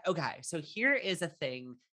think that, okay, so here is a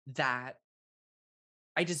thing that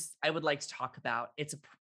I would like to talk about,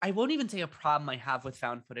 I won't even say a problem I have with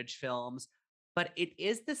found footage films, but it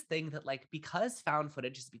is this thing that like, because found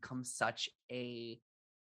footage has become such a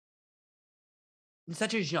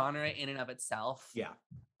genre in and of itself. Yeah.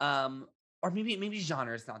 Or maybe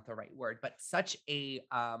genre is not the right word, but such a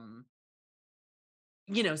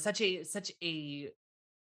such a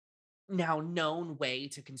now known way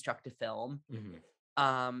to construct a film.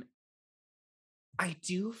 Mm-hmm. I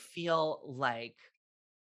do feel like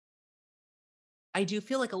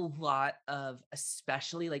a lot of,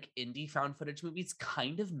 especially like indie found footage movies,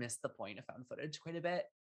 kind of miss the point of found footage quite a bit,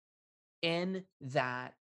 in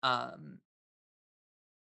that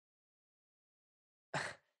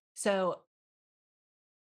so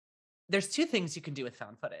there's two things you can do with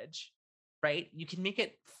found footage, right? You can make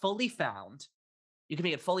it fully found.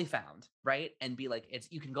 Right? And be like,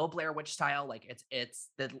 you can go Blair Witch style, like it's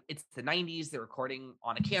the 90s, they're recording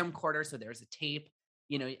on a camcorder, so there's a tape.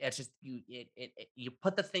 It's just you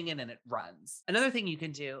put the thing in and it runs. Another thing you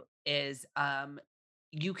can do is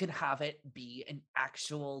you can have it be an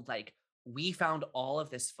actual, like, we found all of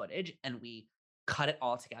this footage and we cut it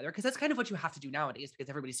all together, because that's kind of what you have to do nowadays, because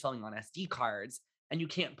everybody's filming on SD cards, and you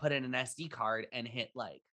can't put in an SD card and hit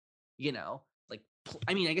like,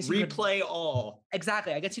 I mean, I guess you replay all.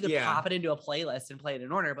 Exactly. I guess you could pop it into a playlist and play it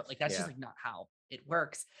in order, but like that's just like not how it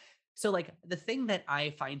works. So like the thing that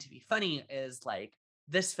I find to be funny is like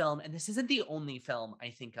this film, and this isn't the only film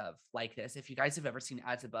I think of like this. If you guys have ever seen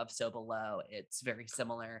As Above, So Below, it's very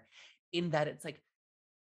similar in that it's like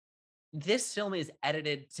this film is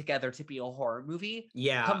edited together to be a horror movie.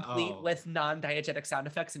 Yeah. Complete with non-diegetic sound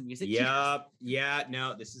effects and music. Yep. Yeah.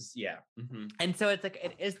 No, this is, Mm-hmm. And so it's like,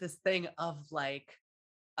 it is this thing of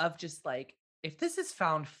just like, if this is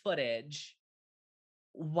found footage,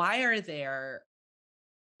 why are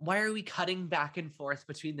we cutting back and forth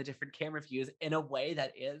between the different camera views in a way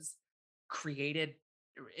that is created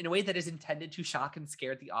in a way that is intended to shock and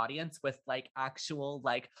scare the audience with like actual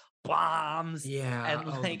like bombs and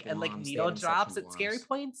like needle drops at scary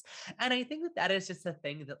points? And I think that is just a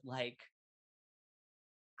thing that like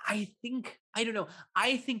I don't know,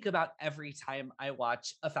 I think about every time I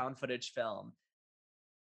watch a found footage film,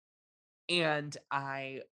 and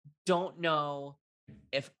I don't know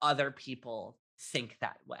if other people think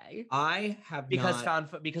that way. I have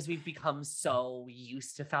because we've become so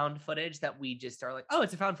used to found footage that we just are like, oh,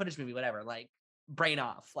 it's a found footage movie, whatever, like brain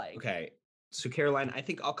off. Like, okay. So Caroline, I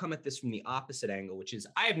think I'll come at this from the opposite angle, which is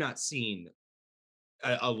I have not seen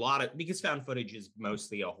a lot of, because found footage is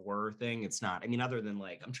mostly a horror thing. It's not, I mean, other than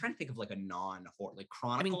like, I'm trying to think of like a non-horror, like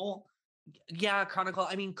Chronicle. Chronicle.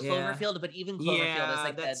 I mean, Cloverfield, but even Cloverfield is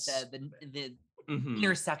like the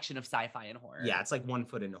intersection of sci-fi and horror. Yeah, it's like 1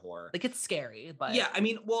 foot into horror. Like it's scary, but yeah, I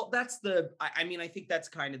mean, well, that's I think that's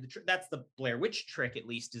kind of that's the Blair Witch trick, at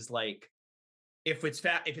least, is like if it's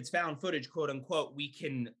found footage, quote unquote, we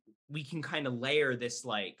can kind of layer this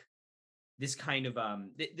like this kind of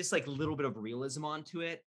this like little bit of realism onto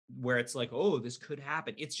it, where it's like, oh, this could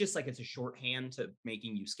happen. It's just like it's a shorthand to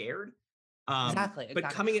making you scared. Exactly. But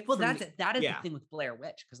coming at that is the thing with Blair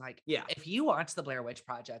Witch, because like if you watch the Blair Witch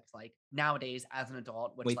Project like nowadays as an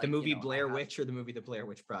adult, which, wait, like, the movie Blair Witch or the movie The Blair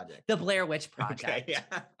Witch Project? The Blair Witch Project. Okay, yeah.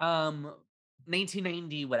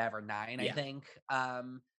 1990 whatever 9, I think.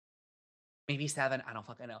 Maybe 7, I don't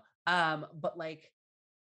fucking know. But like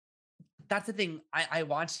that's the thing. I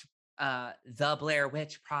watched the Blair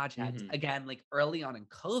Witch Project again, like early on in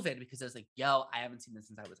COVID, because I was like, yo, I haven't seen this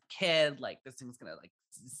since I was a kid. Like this thing's gonna like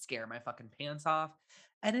scare my fucking pants off.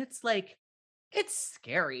 And it's like, it's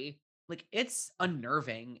scary. Like it's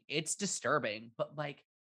unnerving. It's disturbing. But like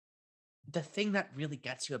the thing that really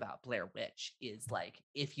gets you about Blair Witch is like,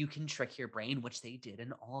 if you can trick your brain, which they did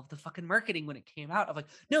in all of the fucking marketing when it came out, of like,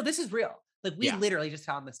 no, this is real. Like we literally just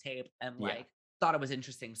found this tape and like thought it was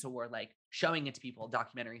interesting, so we're like showing it to people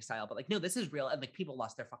documentary style, but like, no, this is real, and like people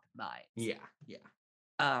lost their fucking minds.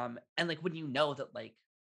 And like when you know that, like,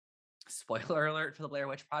 spoiler alert for the Blair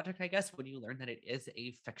Witch Project, I guess, when you learn that it is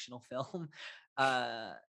a fictional film,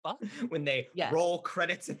 when they roll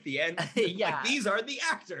credits at the end, like, these are the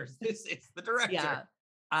actors, this is the director.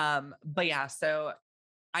 But yeah, so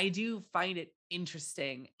I do find it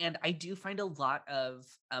interesting, and I do find a lot of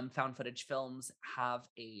found footage films have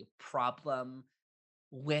a problem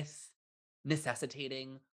with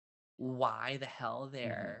necessitating why the hell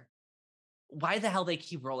they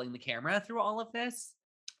keep rolling the camera through all of this.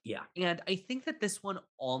 Yeah. And I think that this one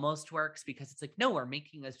almost works because it's like, no, we're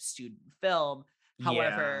making a student film.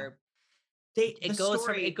 However, it goes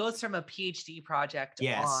from a PhD project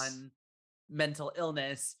on mental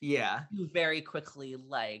illness to very quickly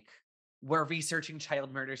like we're researching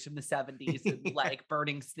child murders from the 70s and like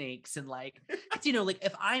burning snakes and like, you know, like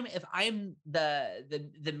if I'm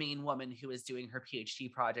the main woman who is doing her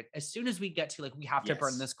PhD project, as soon as we get to like, we have to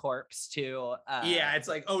burn this corpse to it's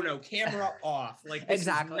like, oh no, camera off. Like this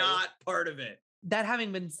exactly. is not part of it. That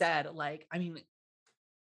having been said, like, I mean,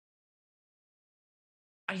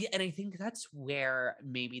 I think that's where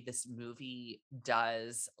maybe this movie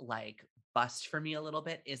does like bust for me a little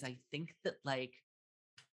bit, is I think that like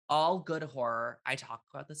all good horror, I talk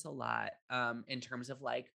about this a lot, in terms of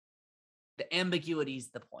like the ambiguity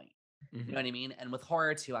is the point. You know what I mean? And with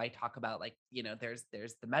horror too, I talk about like, you know, there's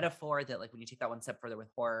the metaphor that like when you take that one step further with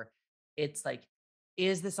horror, it's like,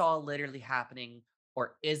 is this all literally happening,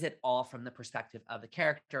 or is it all from the perspective of the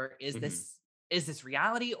character? Is this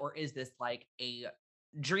reality, or is this like a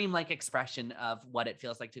dreamlike expression of what it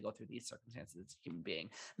feels like to go through these circumstances as a human being?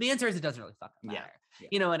 The answer is it doesn't really fucking matter. Yeah.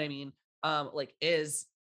 You know what I mean? Like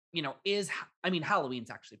I mean, Halloween's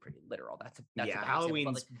actually pretty literal. That's Halloween's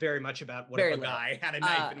example, like, very much about what if a guy had a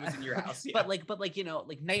knife and was in your house. But like, you know,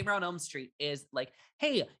 like Nightmare on Elm Street is like,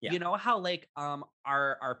 hey, you know how like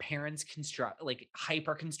our parents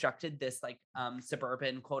hyper constructed this like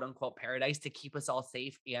suburban quote unquote paradise to keep us all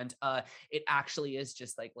safe, and it actually is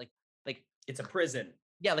just like it's a prison.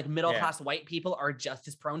 Yeah, like middle class white people are just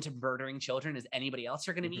as prone to murdering children as anybody else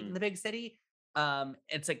you're going to meet in the big city.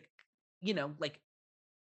 It's like, you know, like,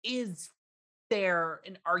 is there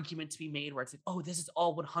an argument to be made where it's like, oh, this is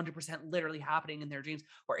all 100% literally happening in their dreams,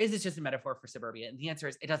 or is this just a metaphor for suburbia? And the answer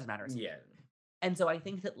is it doesn't matter. Yeah. And so I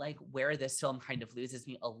think that like where this film kind of loses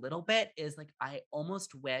me a little bit is like, I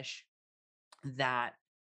almost wish that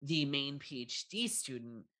the main PhD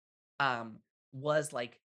student was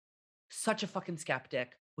like such a fucking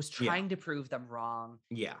skeptic, was trying to prove them wrong.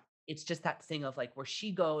 Yeah. It's just that thing of like where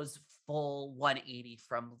she goes full 180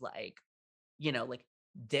 from like, you know, like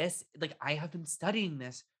this, like I have been studying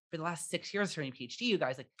this for the last 6 years for my PhD, you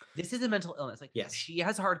guys. Like this is a mental illness. Like she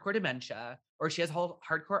has hardcore dementia, or she has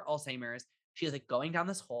hardcore Alzheimer's. She is like going down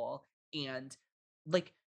this hole, and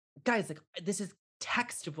like, guys, like this is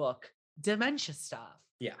textbook dementia stuff.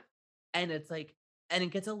 Yeah. And it's like, and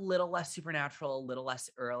it gets a little less supernatural, a little less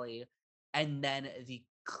early. And then the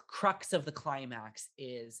crux of the climax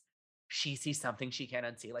is she sees something she can't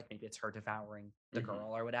unsee. Like maybe it's her devouring the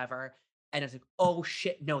girl or whatever. And it's like, oh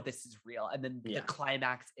shit, no, this is real. And then the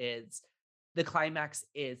climax is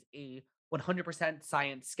a 100%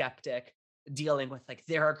 science skeptic dealing with like,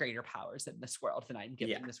 there are greater powers in this world than I'm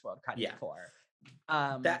giving this world credit for.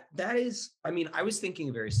 That is, I mean, I was thinking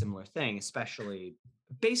a very similar thing, especially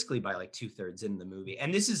basically by like 2/3 in the movie.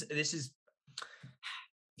 And this is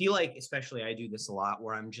feel like, especially I do this a lot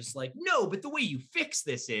where I'm just like, no, but the way you fix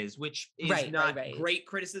this is, which is not great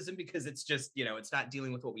criticism, because it's just, you know, it's not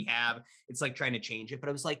dealing with what we have. It's like trying to change it. But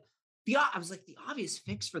I was like, the obvious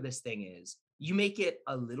fix for this thing is you make it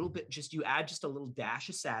a little bit, you add just a little dash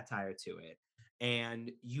of satire to it. And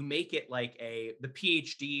you make it like the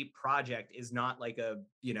PhD project is not like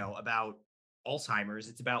about Alzheimer's.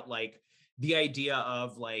 It's about like the idea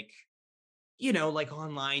of like, you know, like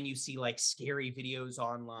online, you see like scary videos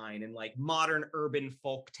online and like modern urban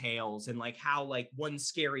folk tales, and like how like one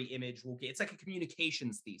scary image will get, it's like a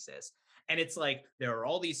communications thesis. And it's like, there are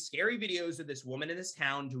all these scary videos of this woman in this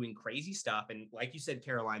town doing crazy stuff. And like you said,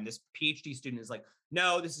 Caroline, this PhD student is like,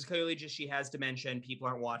 no, this is clearly just, she has dementia and people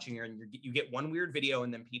aren't watching her. And you get one weird video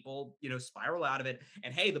and then people, you know, spiral out of it.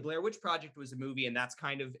 And hey, the Blair Witch Project was a movie, and that's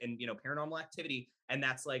kind of, and, you know, Paranormal Activity. And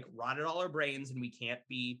that's like rotted all our brains, and we can't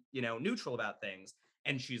be, you know, neutral about things.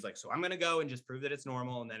 And she's like, so I'm going to go and just prove that it's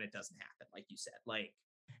normal. And then it doesn't happen, like you said, like,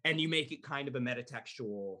 and you make it kind of a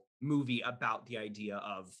metatextual movie about the idea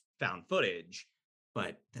of found footage,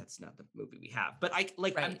 but that's not the movie we have. But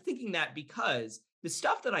I'm thinking that because the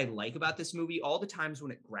stuff that I like about this movie, all the times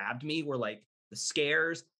when it grabbed me were like the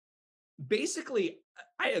scares. Basically,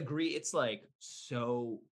 I agree. It's like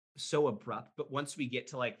so abrupt. But once we get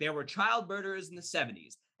to like, there were child murderers in the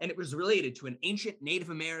 70s, and it was related to an ancient Native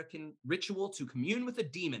American ritual to commune with a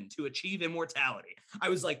demon to achieve immortality. I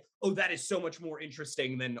was like, oh, that is so much more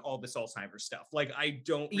interesting than all this Alzheimer's stuff. Like, I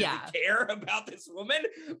don't really care about this woman,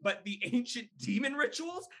 but the ancient demon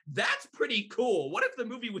rituals, that's pretty cool. What if the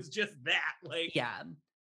movie was just that? Like,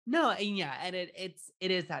 no, and it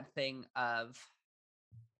is that thing of,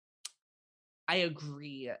 I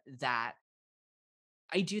agree that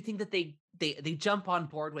I do think that they jump on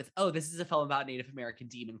board with, oh, this is a film about Native American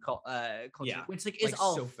demon culture, which like is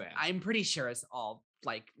all so I'm pretty sure is all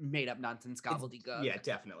like made up nonsense gobbledygook. Yeah,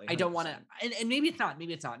 definitely. 100%. I don't want to, and maybe it's not,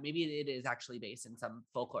 maybe it is actually based in some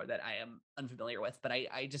folklore that I am unfamiliar with, but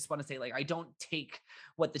I just want to say, like, I don't take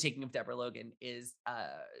what The Taking of Deborah Logan is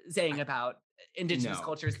saying about indigenous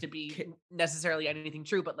cultures to be necessarily anything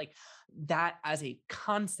true, but like that as a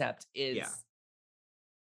concept is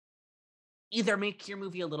either make your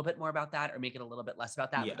movie a little bit more about that or make it a little bit less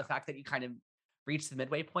about that. But the fact that you kind of reach the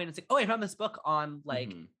midway point, it's like, oh, I found this book on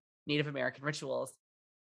like Native American rituals.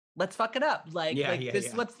 Let's fuck it up. This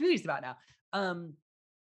is what the movie's about now.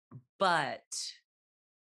 But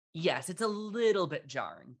yes, it's a little bit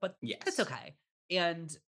jarring, but it's okay.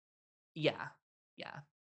 And yeah.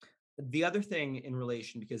 The other thing in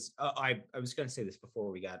relation, because I was going to say this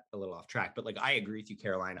before we got a little off track, but like, I agree with you,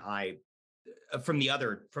 Caroline. From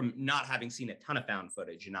not having seen a ton of found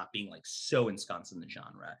footage and not being like so ensconced in the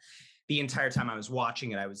genre, the entire time I was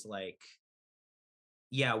watching it, I was like,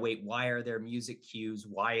 yeah, wait, why are there music cues?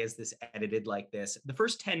 Why is this edited like this? The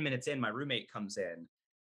first 10 minutes in, my roommate comes in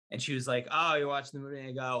and she was like, oh, you're watching the movie? And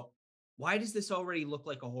I go, why does this already look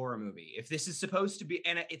like a horror movie? If this is supposed to be,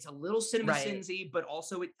 and it's a little cinema-sinsy, but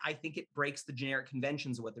also I think it breaks the generic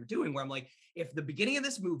conventions of what they're doing, where I'm like, if the beginning of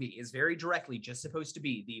this movie is very directly just supposed to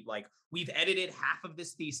be the, like, we've edited half of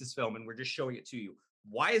this thesis film and we're just showing it to you.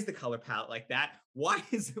 Why is the color palette like that? Why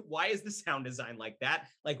is the sound design like that?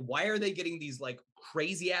 Like, why are they getting these like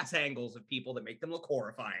crazy ass angles of people that make them look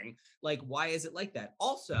horrifying? Like, why is it like that?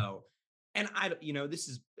 Also, and this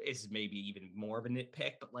is maybe even more of a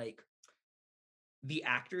nitpick, but like, the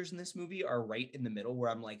actors in this movie are right in the middle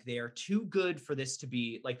where I'm like, they are too good for this to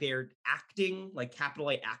be like, they're acting like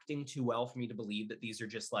capital A acting too well for me to believe that these are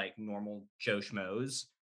just like normal Joe Schmoes,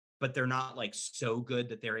 but they're not like so good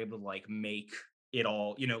that they're able to like make it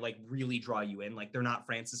all, like really draw you in. Like they're not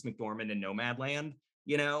Frances McDormand in Nomadland,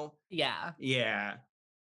 Yeah. Yeah.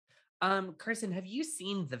 Kirsten, have you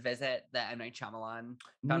seen The Visit, the M. Night Shyamalan?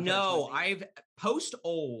 No, I've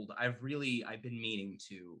been meaning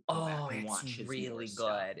to go back and watch his really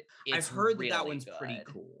good. Stuff. I've heard that one's pretty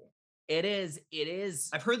cool. It is.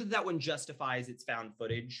 I've heard that one justifies its found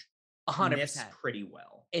footage 100% pretty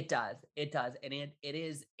well. It does. And it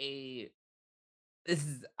is this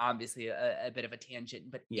is obviously a bit of a tangent,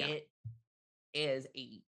 but it is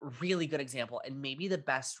a really good example and maybe the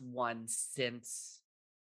best one since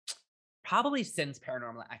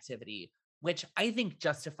Paranormal Activity, which I think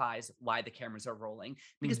justifies why the cameras are rolling.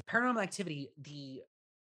 Because Paranormal Activity, the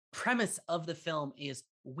premise of the film is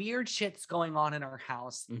weird shit's going on in our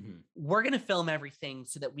house. We're going to film everything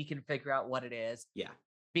so that we can figure out what it is. Yeah.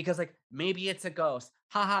 Because like, maybe it's a ghost.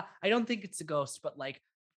 Haha, I don't think it's a ghost, but like,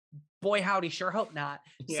 boy howdy, sure hope not.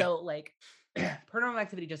 Yeah. So like, Paranormal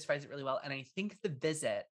Activity justifies it really well. And I think The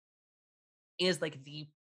Visit is like the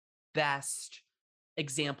best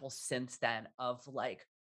example since then of like,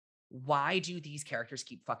 why do these characters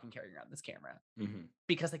keep fucking carrying around this camera?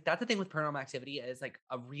 Because like, that's the thing with Paranormal Activity is like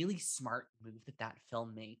a really smart move that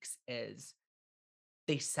film makes is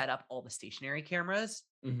they set up all the stationary cameras.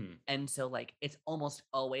 And so like, it's almost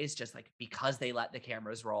always just like, because they let the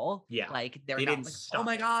cameras roll. Yeah. Like they're not like, oh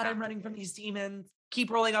my God, I'm running from these demons.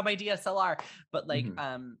 Keep rolling on my DSLR. But like,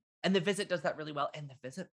 and The Visit does that really well. And The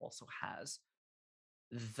Visit also has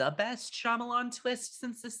the best Shyamalan twist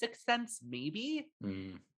since The Sixth Sense, maybe.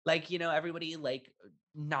 Like, everybody like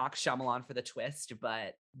knocks Shyamalan for the twist,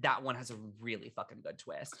 but that one has a really fucking good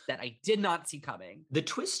twist that I did not see coming. The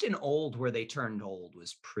twist in Old where they turned old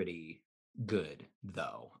was pretty good,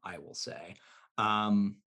 though, I will say.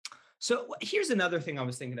 So here's another thing I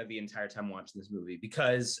was thinking of the entire time watching this movie,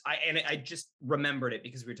 because I just remembered it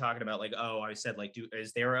because we were talking about like, oh, I said like,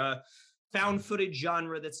 is there a found footage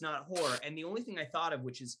genre that's not horror? And the only thing I thought of,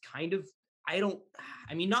 which is kind of,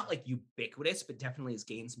 not like ubiquitous, but definitely has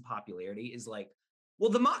gained some popularity, is like, well,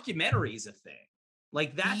 the mockumentary is a thing.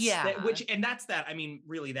 Like that's that. I mean,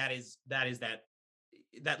 really, that is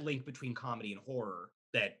that link between comedy and horror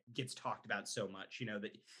that gets talked about so much.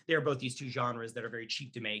 That there are both these two genres that are very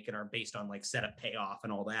cheap to make and are based on like setup, payoff,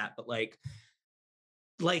 and all that. But like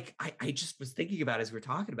I just was thinking about as we were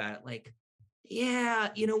talking about it, like, yeah,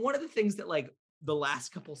 one of the things that like the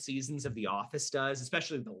last couple seasons of The Office does,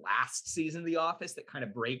 especially the last season of The Office, that kind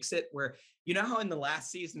of breaks it, where how in the last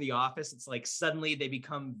season of The Office, it's like suddenly they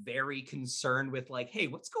become very concerned with like, hey,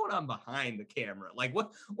 what's going on behind the camera? Like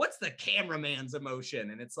what's the cameraman's emotion?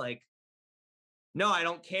 And it's like, no, I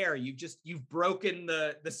don't care. You've broken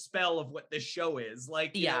the spell of what this show is.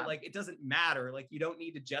 Like, like it doesn't matter. Like you don't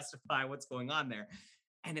need to justify what's going on there.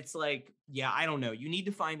 And it's like, yeah, I don't know. You need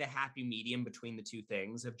to find a happy medium between the two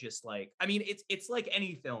things of just like, I mean, it's like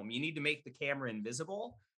any film. You need to make the camera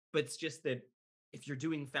invisible, but it's just that if you're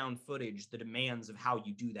doing found footage, the demands of how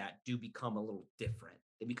you do that do become a little different.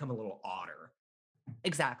 They become a little odder.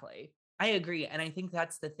 Exactly. I agree. And I think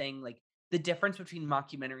that's the thing. Like, the difference between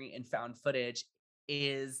mockumentary and found footage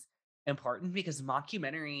is important because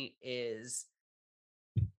mockumentary is,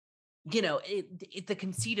 you know, the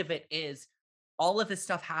conceit of it is all of this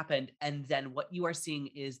stuff happened, and then what you are seeing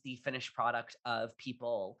is the finished product of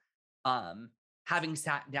people having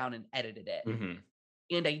sat down and edited it. Mm-hmm.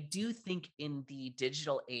 And I do think in the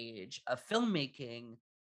digital age of filmmaking,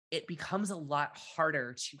 it becomes a lot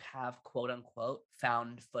harder to have quote unquote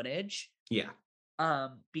found footage. Yeah.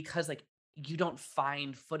 Because like you don't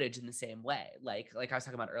find footage in the same way. Like I was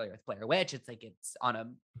talking about earlier with Blair Witch, it's like it's on a,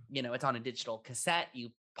 you know, it's on a digital cassette. You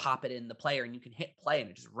pop it in the player and you can hit play and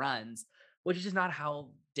it just runs, which is just not how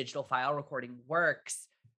digital file recording works.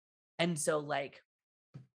 And so like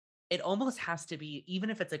it almost has to be, even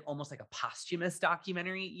if it's like almost like a posthumous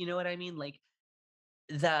documentary, you know what I mean? Like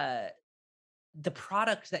the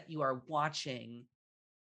product that you are watching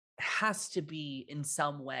has to be in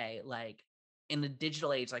some way, like in the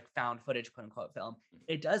digital age, like found footage, quote unquote film,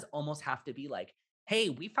 it does almost have to be like, hey,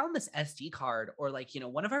 we found this SD card, or like, you know,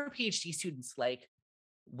 one of our PhD students like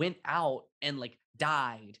went out and like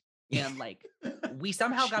died. And like we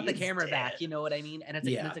somehow got the camera back, you know what I mean? And it's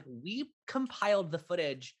like, and it's like we compiled the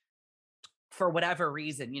footage for whatever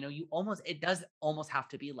reason, you know, it does almost have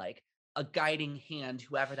to be like a guiding hand,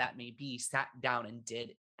 whoever that may be, sat down and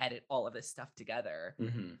did edit all of this stuff together.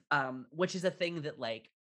 Which is a thing that like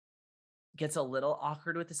gets a little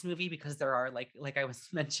awkward with this movie because there are like I was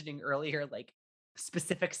mentioning earlier, like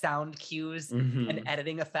specific sound cues and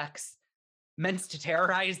editing effects meant to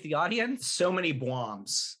terrorize the audience. So many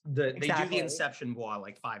bombs. They do the Inception bois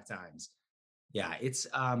like 5 times. Yeah, it's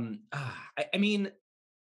I mean,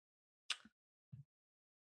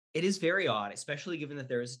 it is very odd, especially given that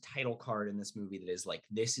there is a title card in this movie that is like,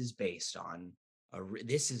 this is based on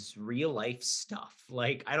this is real life stuff.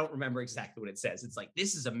 Like, I don't remember exactly what it says. It's like,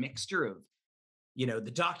 this is a mixture of, you know,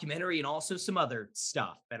 the documentary and also some other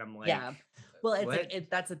stuff. And I'm like, yeah, well, it's what? Like,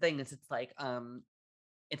 that's the thing is it's like,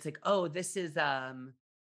 oh, this is,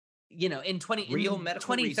 you know, in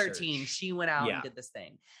 2013, research. She went out and did this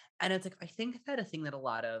thing. And it's like, I think that a thing that a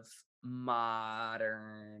lot of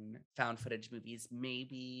modern found footage movies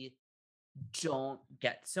maybe don't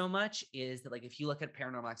get so much is that, like, if you look at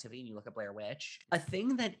Paranormal Activity and you look at Blair Witch, a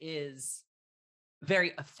thing that is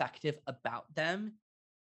very effective about them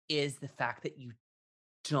is the fact that you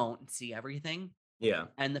don't see everything. Yeah.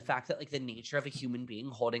 And the fact that, like, the nature of a human being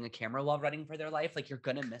holding a camera while running for their life, like, you're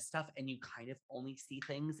gonna miss stuff and you kind of only see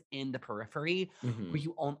things in the periphery where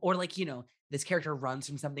you own, or like, you know, this character runs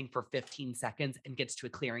from something for 15 seconds and gets to a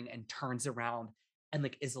clearing and turns around and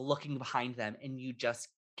like is looking behind them, and you just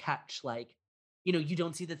catch, like, you know, you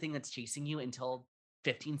don't see the thing that's chasing you until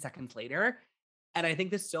 15 seconds later. And I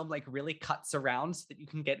think this film like really cuts around so that you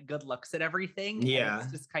can get good looks at everything. Yeah. And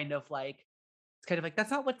it's just kind of like,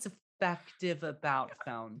 that's not what's effective about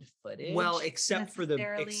found footage. Well, except for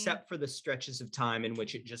the stretches of time in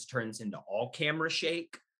which it just turns into all camera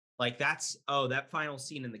shake. Like that's, that final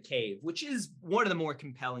scene in the cave, which is one of the more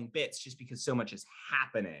compelling bits just because so much is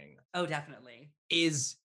happening. Oh, definitely.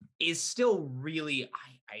 Is still really,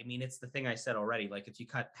 I mean, it's the thing I said already. Like if you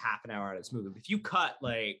cut half an hour out of this movie, if you cut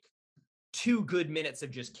like 2 good minutes of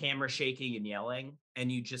just camera shaking and yelling, and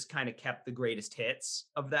you just kind of kept the greatest hits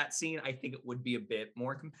of that scene, I think it would be a bit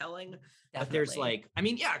more compelling. Definitely. But there's like, I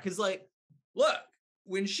mean, yeah, because like, look,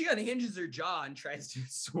 when she unhinges her jaw and tries to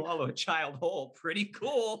swallow a child whole, pretty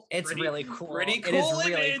cool. It's really cool. Pretty cool image.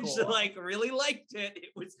 Really cool. Like, really liked it.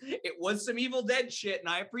 It was some Evil Dead shit, and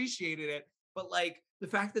I appreciated it. But like the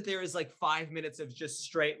fact that there is like 5 minutes of just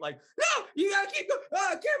straight like, no, you gotta keep going.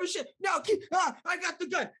 Oh, camera shit. No, I got the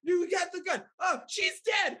gun. You got the gun. Oh, she's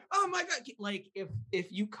dead. Oh my God. Like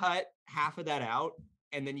if you cut half of that out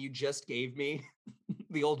and then you just gave me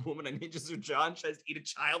the old woman unhinges her jaw and tries to eat a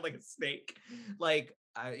child like a snake, like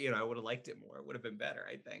I would have liked it more. It would have been better,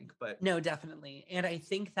 I think. But no, definitely. And I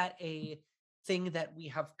think that a thing that we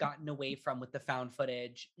have gotten away from with the found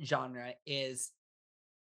footage genre is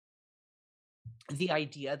the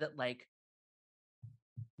idea that like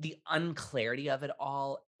the unclarity of it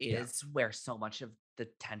all is where so much of the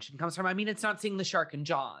tension comes from. I mean, it's not seeing the shark in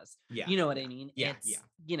Jaws. Yeah. You know what I mean? Yeah. It's,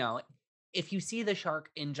 you know, if you see the shark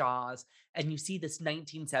in Jaws and you see this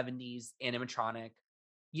 1970s animatronic,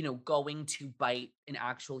 you know, going to bite an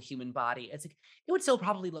actual human body, it's like, it would still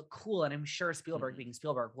probably look cool. And I'm sure Spielberg being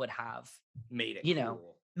Spielberg would have made it,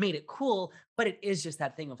 made it cool. But it is just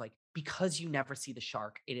that thing of like, because you never see the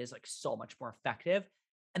shark, it is like so much more effective.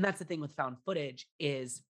 And that's the thing with found footage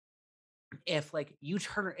is if like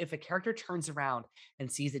if a character turns around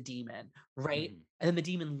and sees a demon, right? Mhm. And then the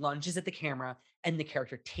demon lunges at the camera and the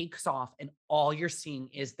character takes off and all you're seeing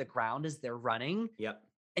is the ground as they're running Yep.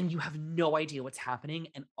 and you have no idea what's happening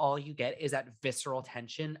and all you get is that visceral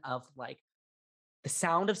tension of like the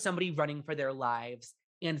sound of somebody running for their lives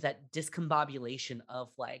and that discombobulation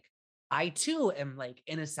of like I too am like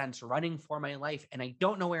in a sense running for my life and I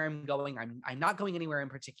don't know where I'm going. I'm not going anywhere in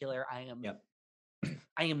particular. Yep.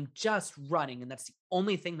 I am just running, and that's the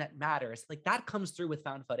only thing that matters. Like that comes through with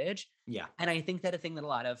found footage. Yeah. And I think that a thing that a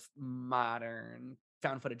lot of modern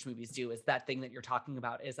found footage movies do is that thing that you're talking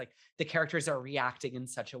about is like the characters are reacting in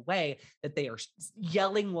such a way that they are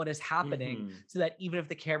yelling what is happening Mhm. so that even if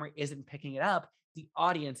the camera isn't picking it up, the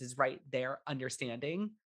audience is right there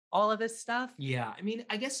understanding all of this stuff. Yeah. I mean,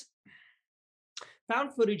 I guess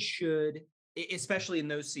found footage should, especially in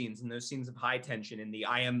those scenes of high tension, in the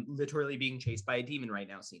I am literally being chased by a demon right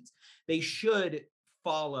now scenes, they should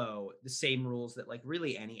follow the same rules that like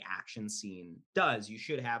really any action scene does. You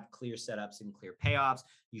should have clear setups and clear payoffs.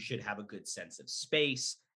 You should have a good sense of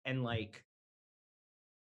space. And like,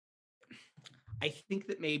 I think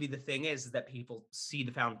that maybe the thing is that people see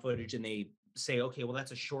the found footage and they say, okay, well,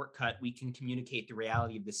 that's a shortcut. We can communicate the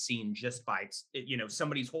reality of the scene just by,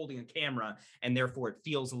 somebody's holding a camera and therefore it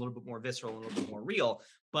feels a little bit more visceral, a little bit more real.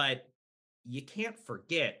 But you can't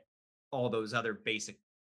forget all those other basic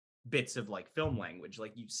bits of like film language.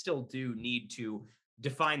 Like you still do need to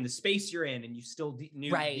define the space you're in and you still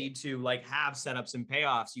need to like have setups and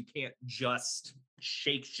payoffs. You can't just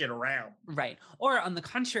shake shit around. Right. Or on the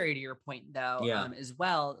contrary to your point though, Yeah. as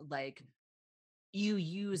well, like you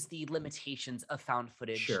use the limitations of found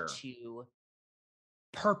footage to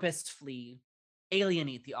purposefully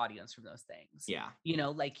alienate the audience from those things. Yeah.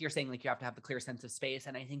 Like you're saying, like you have to have the clear sense of space.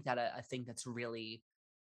 And I think that a thing that's really,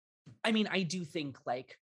 I mean, I do think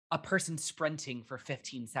like a person sprinting for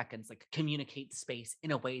 15 seconds, like communicates space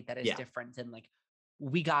in a way that is different than like,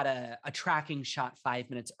 we got a tracking shot 5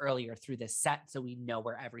 minutes earlier through this set. So we know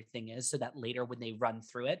where everything is so that later when they run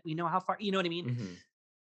through it, we know how far, you know what I mean? Mm-hmm.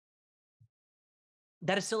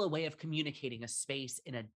 That is still a way of communicating a space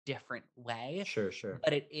in a different way. Sure.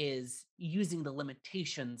 But it is using the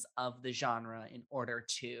limitations of the genre in order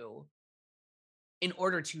to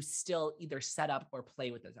still either set up or play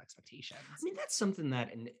with those expectations. I mean, that's something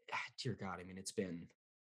that, and dear God, I mean, it's been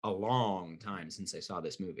a long time since I saw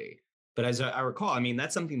this movie. But as I recall, I mean,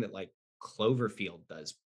 that's something that like Cloverfield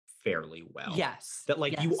does fairly well. Yes. That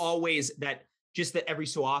like you always, that every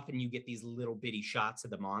so often you get these little bitty shots of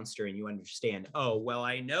the monster and you understand, oh, well,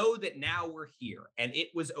 I know that now we're here and it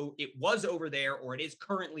was over there or it is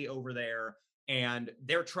currently over there and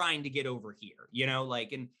they're trying to get over here,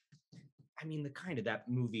 like, and I mean, the kind of that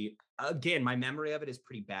movie, again, my memory of it is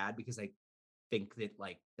pretty bad because I think that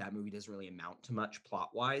like that movie doesn't really amount to much plot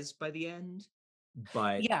wise by the end.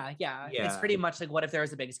 But yeah, it's pretty much like what if there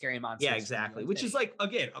was a big scary monster? Yeah, exactly. Which is like,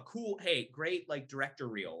 again, a cool, hey, great like director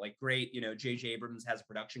reel, like great, J.J. Abrams has a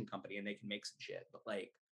production company and they can make some shit. But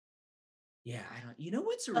like, yeah, I don't.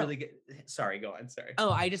 What's a really good? Sorry, go on. Sorry. Oh,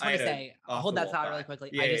 I just want to say, hold that thought really quickly.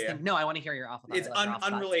 I just think, no, I want to hear your awful thought. It's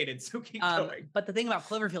unrelated, so keep going. But the thing about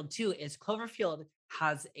Cloverfield too is Cloverfield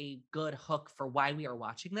has a good hook for why we are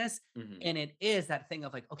watching this, and it is that thing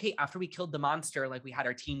of like, okay, after we killed the monster, like we had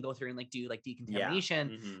our team go through and like do like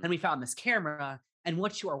decontamination, and we found this camera, and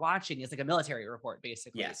what you are watching is like a military report,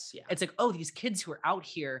 basically. Yes, yeah. It's like, oh, these kids who are out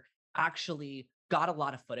here actually got a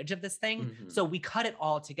lot of footage of this thing, so we cut it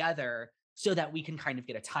all together so that we can kind of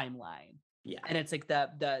get a timeline. Yeah. And it's like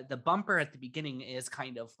the bumper at the beginning is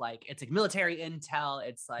kind of like, it's like military intel.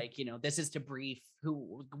 It's like, this is to brief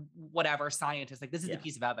whatever scientist, like this is the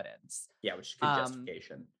piece of evidence. Yeah, which is good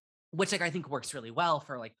justification. Which like I think works really well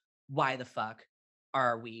for like, why the fuck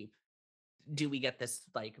do we get this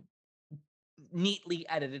like neatly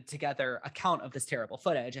edited together account of this terrible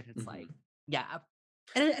footage? And it's like, yeah.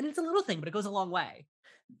 And it's a little thing, but it goes a long way.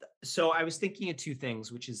 So I was thinking of two things,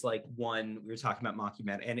 which is like one, we were talking about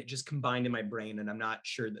mockumentary and it just combined in my brain and I'm not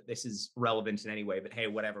sure that this is relevant in any way, but hey,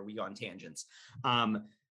 whatever, we go on tangents. So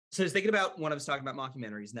I was thinking about when I was talking about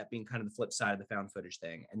mockumentaries and that being kind of the flip side of the found footage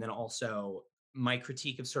thing. And then also my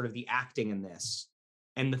critique of sort of the acting in this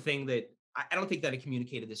and the thing that I don't think that I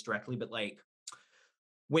communicated this directly, but like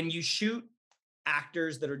when you shoot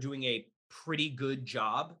actors that are doing a pretty good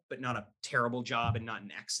job, but not a terrible job and not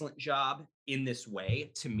an excellent job in this way,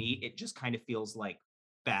 to me, it just kind of feels like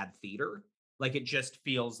bad theater. Like it just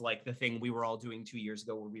feels like the thing we were all doing 2 years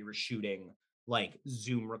ago where we were shooting like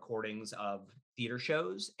Zoom recordings of theater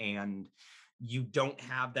shows and you don't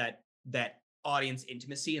have that audience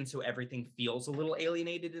intimacy, and so everything feels a little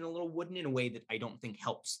alienated and a little wooden in a way that I don't think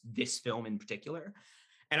helps this film in particular.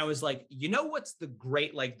 And I was like, you know what's the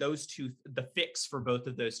great, like those two, the fix for both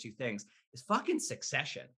of those two things is fucking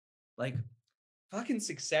Succession. Like fucking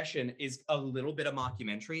Succession is a little bit of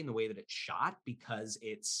mockumentary in the way that it's shot because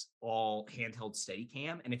it's all handheld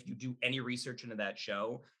Steadicam. And if you do any research into that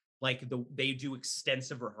show, like they do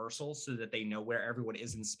extensive rehearsals so that they know where everyone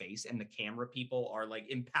is in space, and the camera people are like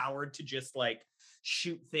empowered to just like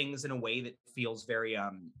shoot things in a way that feels very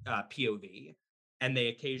POV. And they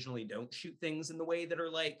occasionally don't shoot things in the way that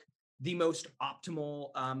are like the most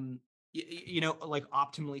optimal, like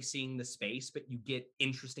optimally seeing the space, but you get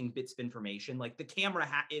interesting bits of information. Like the camera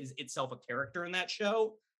is itself a character in that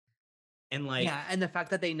show. And like, yeah. And the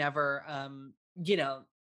fact that they never,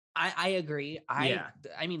 I agree. I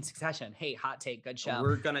mean, Succession, hey, hot take, good show.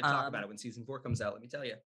 We're going to talk about it when season 4 comes out, let me tell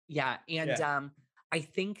you. Yeah. And I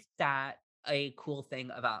think that a cool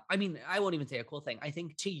thing about, I mean, I won't even say a cool thing. I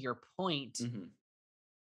think to your point,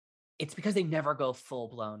 it's because they never go full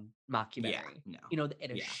blown mockumentary. Yeah, no. You know, it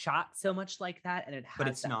is shot so much like that, and it has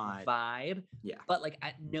it's that not vibe. Yeah. But like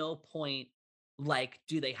at no point, like,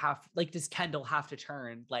 does Kendall have to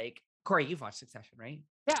turn? Like, Corey, you've watched Succession, right?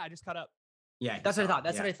 Yeah, I just caught up. Yeah, that's what I thought.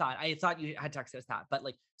 That's what I thought. I thought you had texted us that, but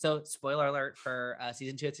like, so spoiler alert for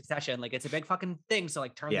season 2 of Succession. Like, it's a big fucking thing. So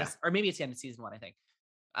like, turn this, or maybe it's the end of season 1, I think.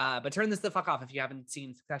 But turn this the fuck off if you haven't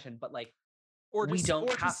seen Succession. But like, or we don't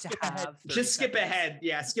have to have. Just skip ahead.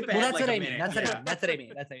 Yeah, skip ahead. Well, that's like what a I mean. minute. That's what I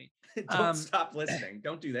mean. That's what I mean. Don't stop listening.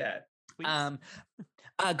 Don't do that.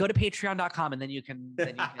 Go to patreon.com and then you can.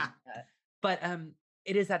 But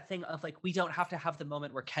it is that thing of like, we don't have to have the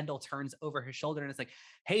moment where Kendall turns over his shoulder and it's like,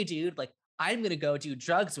 hey, dude, like, I'm gonna go do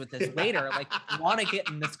drugs with this waiter. Like, want to get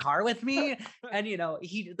in this car with me? And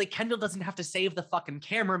Kendall doesn't have to save the fucking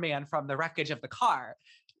cameraman from the wreckage of the car.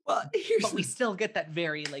 Well, but we still get that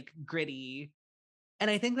very like gritty. And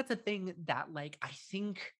I think that's a thing that like, I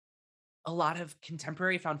think a lot of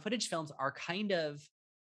contemporary found footage films are kind of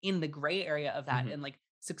in the gray area of that. And like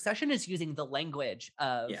Succession is using the language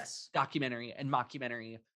of documentary and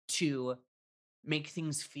mockumentary to make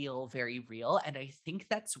things feel very real. And I think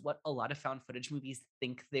that's what a lot of found footage movies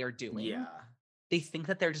think they're doing. Yeah. They think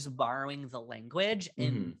that they're just borrowing the language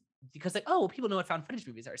and because like, oh, people know what found footage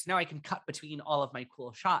movies are. So now I can cut between all of my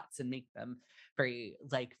cool shots and make them very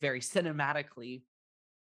cinematically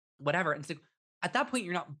whatever. And so at that point,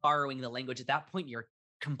 you're not borrowing the language. At that point, you're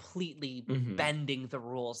completely bending the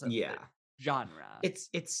rules of the genre.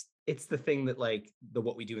 It's the thing that like the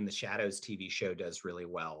What We Do in the Shadows TV show does really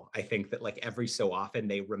well. I think that like every so often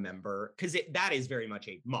they remember, because that is very much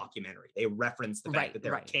a mockumentary. They reference the fact that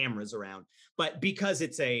there are cameras around, but because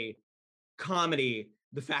it's a comedy,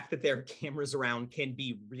 the fact that there are cameras around can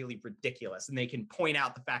be really ridiculous, and they can point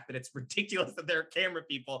out the fact that it's ridiculous that there are camera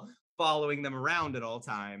people following them around at all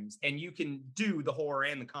times. And you can do the horror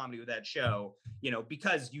and the comedy with that show,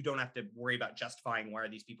 because you don't have to worry about justifying why are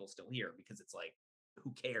these people still here, because it's like,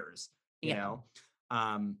 who cares? You know?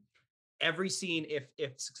 Every scene, if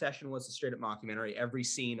Succession was a straight up mockumentary, every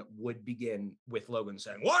scene would begin with Logan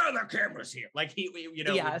saying, "Why are there cameras here?" Like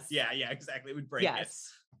exactly. It would break it.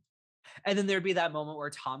 And then there'd be that moment where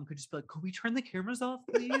Tom could just be like, "Could we turn the cameras off,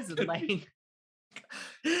 please?" And like,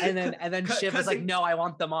 and then Shiv is like, "No, I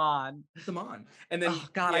want them on." Them on. And then,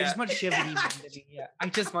 God, I just want Shiv to be mean to me. Yeah. I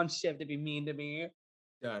just want Shiv to be mean to me.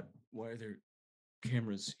 Dad, why are there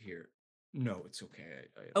cameras here? No, it's okay.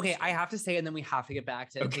 Okay, I have to say, and then we have to get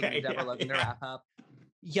back to Deborah Logan to wrap up.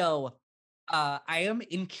 Yo, I am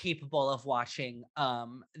incapable of watching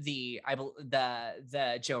the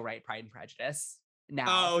Joe Wright Pride and Prejudice now.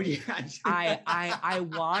 Oh yeah. I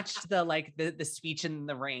watched the speech in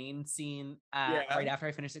the rain scene right after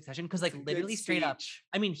I finished Succession, because like literally straight up,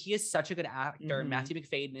 I mean, he is such a good actor. Matthew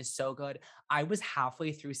McFadden is so good. I was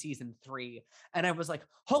halfway through season 3 and I was like,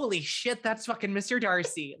 holy shit, that's fucking Mr.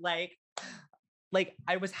 Darcy. Like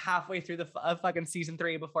I was halfway through the fucking season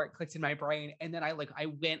 3 before it clicked in my brain. And then I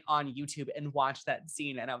went on YouTube and watched that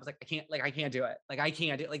scene and I was like, I can't do it. Like, I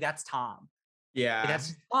can't do it. Like, that's Tom. Yeah. Like,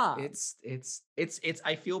 that's Tom. It's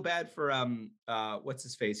I feel bad for what's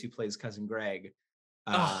his face who plays Cousin Greg.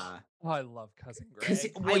 I love Cousin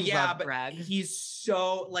Greg. Greg. He is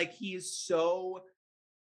so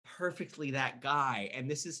perfectly that guy,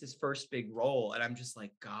 and this is his first big role, and I'm just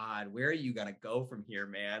like, God, where are you gonna go from here,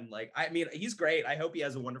 man? Like, I mean, he's great. I hope he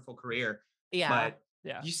has a wonderful career. But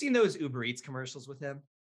you seen those Uber Eats commercials with him?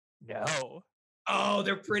 No. Oh,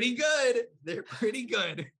 they're pretty good.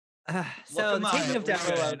 So the taking of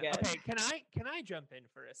Deborah Logan. Okay, can I jump in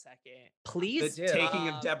for a second? Please do. Taking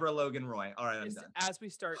of Deborah Logan Roy. All right, I'm done. As we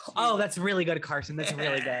start. Oh, that's really good, Carson. That's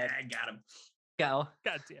really good. I got him. Go.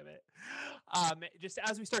 God damn it. Just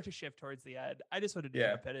as we start to shift towards the end, I just wanted to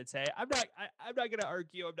jump in and say I'm not going to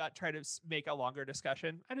argue. I'm not trying to make a longer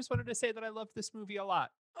discussion. I just wanted to say that I loved this movie a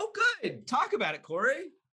lot. Oh, good. Talk about it,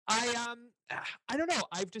 Corey. I don't know.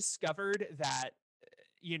 I've discovered that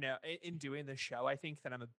in doing this show, I think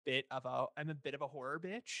that I'm a bit of a horror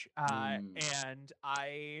bitch, and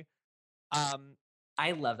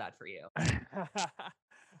I love that for you.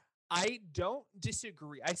 I don't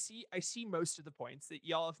disagree. I see most of the points that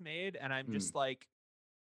y'all have made, and I'm just like,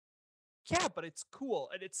 yeah, but it's cool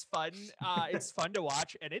and it's fun. It's fun to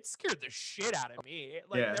watch, and it scared the shit out of me.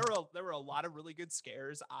 Like there were a lot of really good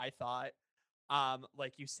scares, I thought.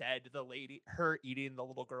 Like you said, her eating the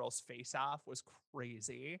little girl's face off was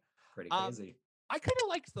crazy. Pretty crazy. I kind of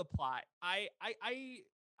liked the plot. I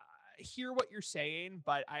hear what you're saying,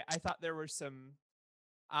 but I thought there were some,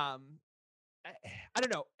 I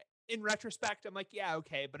don't know. In retrospect, I'm like, yeah,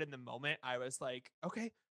 okay. But in the moment, I was like,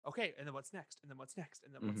 okay. And then what's next? And then what's next?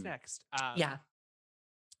 And then what's next? Yeah.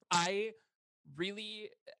 I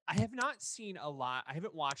have not seen a lot. I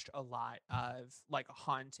haven't watched a lot of like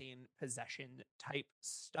haunting possession type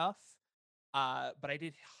stuff. But I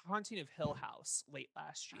did Haunting of Hill House late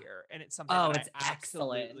last year, and it's something that I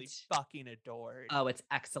absolutely fucking adored. Oh, it's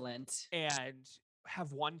excellent. And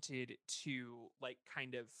have wanted to like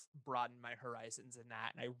kind of broaden my horizons in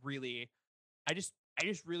that. And I just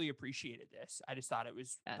really appreciated this. I just thought it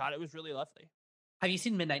was really lovely. Have you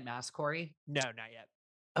seen Midnight Mass, Corey? No, not yet.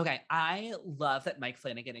 Okay, I love that Mike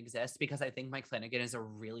Flanagan exists because I think Mike Flanagan is a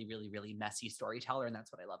really, really, really messy storyteller, and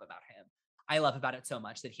that's what I love about him. I love about it so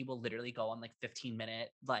much that he will literally go on like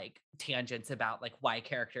 15-minute like tangents about like why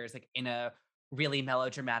characters like in a really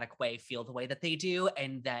melodramatic way feel the way that they do,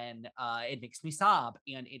 and then it makes me sob.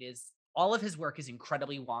 And it is, all of his work is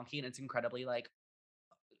incredibly wonky and it's incredibly like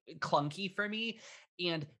clunky for me,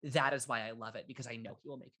 and that is why I love it, because I know he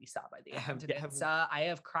will make me sob by the end. I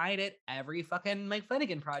have cried at every fucking Mike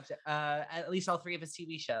Flanagan project, at least all 3 of his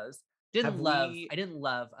TV shows. I didn't love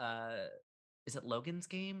is it Logan's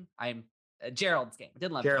Game? Gerald's Game. I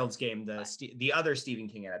didn't love Gerald's Game, the other Stephen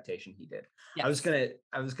King adaptation he did. Yes. I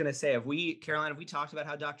was gonna say, have we talked about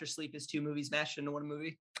how Dr. Sleep is 2 movies mashed into 1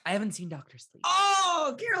 movie? I haven't seen Dr. Sleep.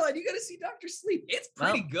 Oh, Caroline, you gotta see Dr. Sleep. It's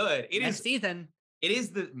pretty good. Next season. It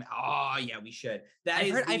is yeah, we should.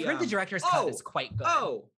 I've heard the director's cut is quite good.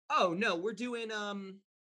 Oh no, we're doing Patreon,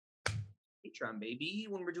 baby.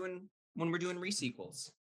 When we're doing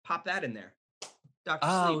re-sequels. Pop that in there.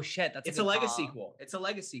 Dr. Sleep. Shit, it's a legacy sequel. It's a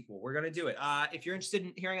legacy sequel. We're gonna do it. If you're interested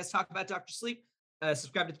in hearing us talk about Dr. Sleep,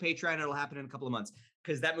 subscribe to the Patreon. It'll happen in a couple of months,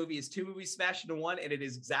 because that movie is 2 movies smashed into 1, and it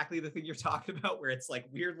is exactly the thing you're talking about, where it's like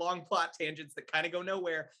weird long plot tangents that kind of go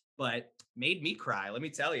nowhere, but made me cry. Let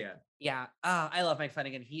me tell you. Yeah, I love Mike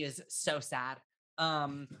Flanagan. He is so sad.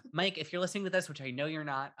 Mike, if you're listening to this, which I know you're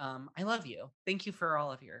not, I love you. Thank you for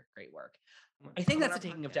all of your great work. I think that's a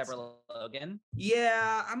taking of Deborah Logan.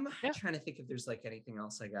 Yeah, I'm trying to think if there's like anything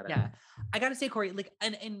else I gotta say, Corey, like,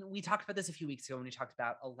 and we talked about this a few weeks ago when we talked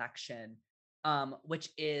about Election, which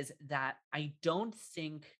is that I don't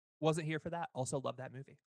think wasn't here for that. Also love that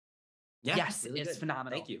movie. Yeah, yes, really it's good.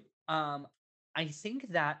 phenomenal. Thank you. I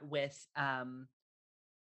think that with I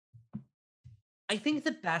think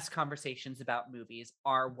the best conversations about movies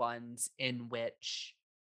are ones in which,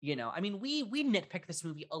 I mean, we nitpick this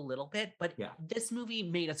movie a little bit, but this movie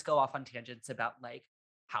made us go off on tangents about like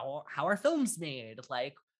how are films made?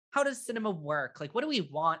 Like, how does cinema work? Like, what do we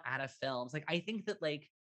want out of films? Like, I think that like,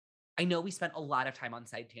 I know we spent a lot of time on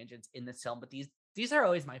side tangents in this film, but these are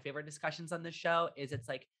always my favorite discussions on this show. It's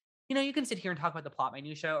like, you can sit here and talk about the plot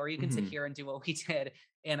minutia, or you can sit here and do what we did.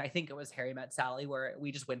 And I think it was Harry Met Sally, where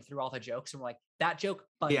we just went through all the jokes and we're like, that joke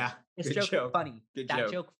funny. Yeah, this joke funny. That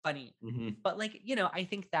joke funny. But like, I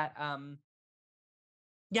think that I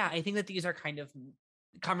think that these are kind of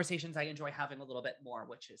conversations I enjoy having a little bit more,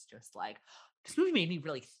 which is just like, this movie made me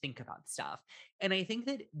really think about stuff. And I think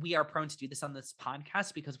that we are prone to do this on this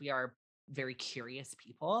podcast because we are very curious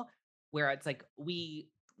people, where it's like we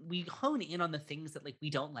hone in on the things that like we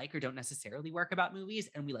don't like or don't necessarily work about movies,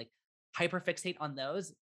 and we like hyperfixate on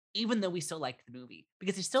those, even though we still like the movie,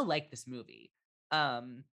 because we still like this movie. I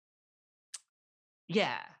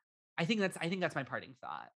think that's my parting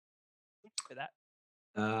thought. For that.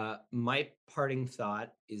 My parting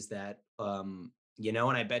thought is that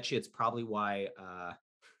and I bet you it's probably why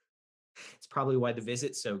The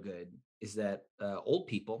Visit's so good, is that old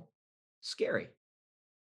people scary.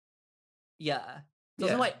 Yeah.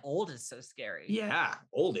 That's why old is so scary. Yeah,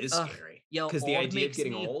 old is scary. Because the idea of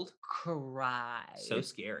getting old, cry. So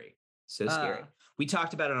scary. So scary. We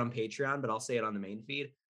talked about it on Patreon, but I'll say it on the main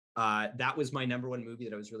feed. That was my number one movie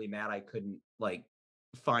that I was really mad I couldn't I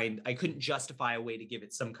couldn't justify a way to give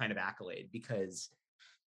it some kind of accolade, because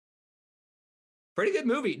pretty good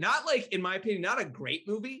movie. Not like, in my opinion, not a great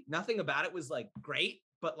movie. Nothing about it was like great,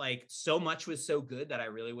 but like so much was so good that I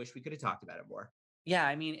really wish we could have talked about it more. Yeah,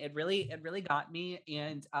 I mean, it really got me.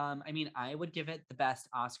 And I mean, I would give it the best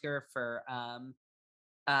Oscar for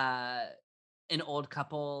an old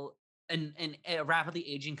couple and a rapidly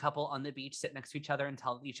aging couple on the beach sit next to each other and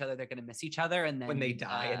tell each other they're gonna miss each other, and then when they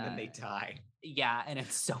die, and then they die. Yeah, and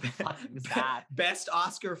it's so fucking sad. Best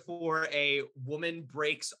Oscar for a woman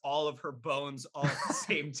breaks all of her bones all at the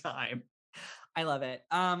same time. I love it.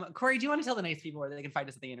 Corey, do you want to tell the nice people where they can find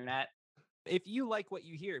us on the internet? If you like what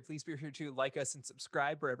you hear, please be sure to like us and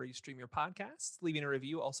subscribe wherever you stream your podcasts. Leaving a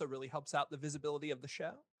review also really helps out the visibility of the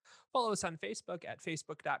show. Follow us on Facebook at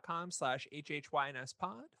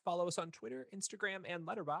facebook.com/HHYNSpod. Follow us on Twitter, Instagram, and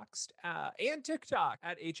Letterboxd, and TikTok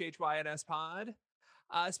at HHYNSpod.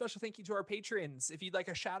 Special thank you to our patrons. If you'd like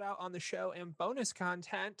a shout out on the show and bonus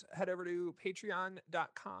content, head over to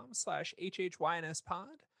patreon.com/HHYNSpod.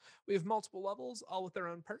 We have multiple levels, all with their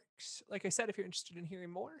own perks. Like I said, if you're interested in hearing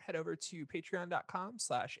more, head over to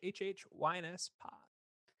patreon.com/HHYNSpod.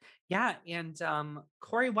 Yeah, and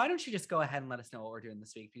Corey, why don't you just go ahead and let us know what we're doing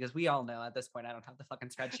this week? Because we all know at this point I don't have the fucking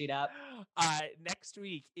spreadsheet up. Next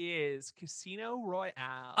week is Casino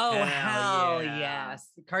Royale. Oh, hell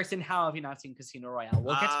yes. Carson, how have you not seen Casino Royale?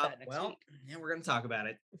 We'll get to that next week. Yeah, we're gonna talk about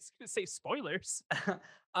it. I was gonna say spoilers.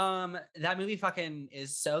 That movie fucking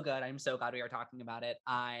is so good. I'm so glad we are talking about it.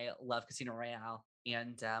 I love Casino Royale.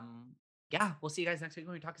 And yeah, we'll see you guys next week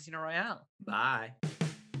when we talk Casino Royale. Bye.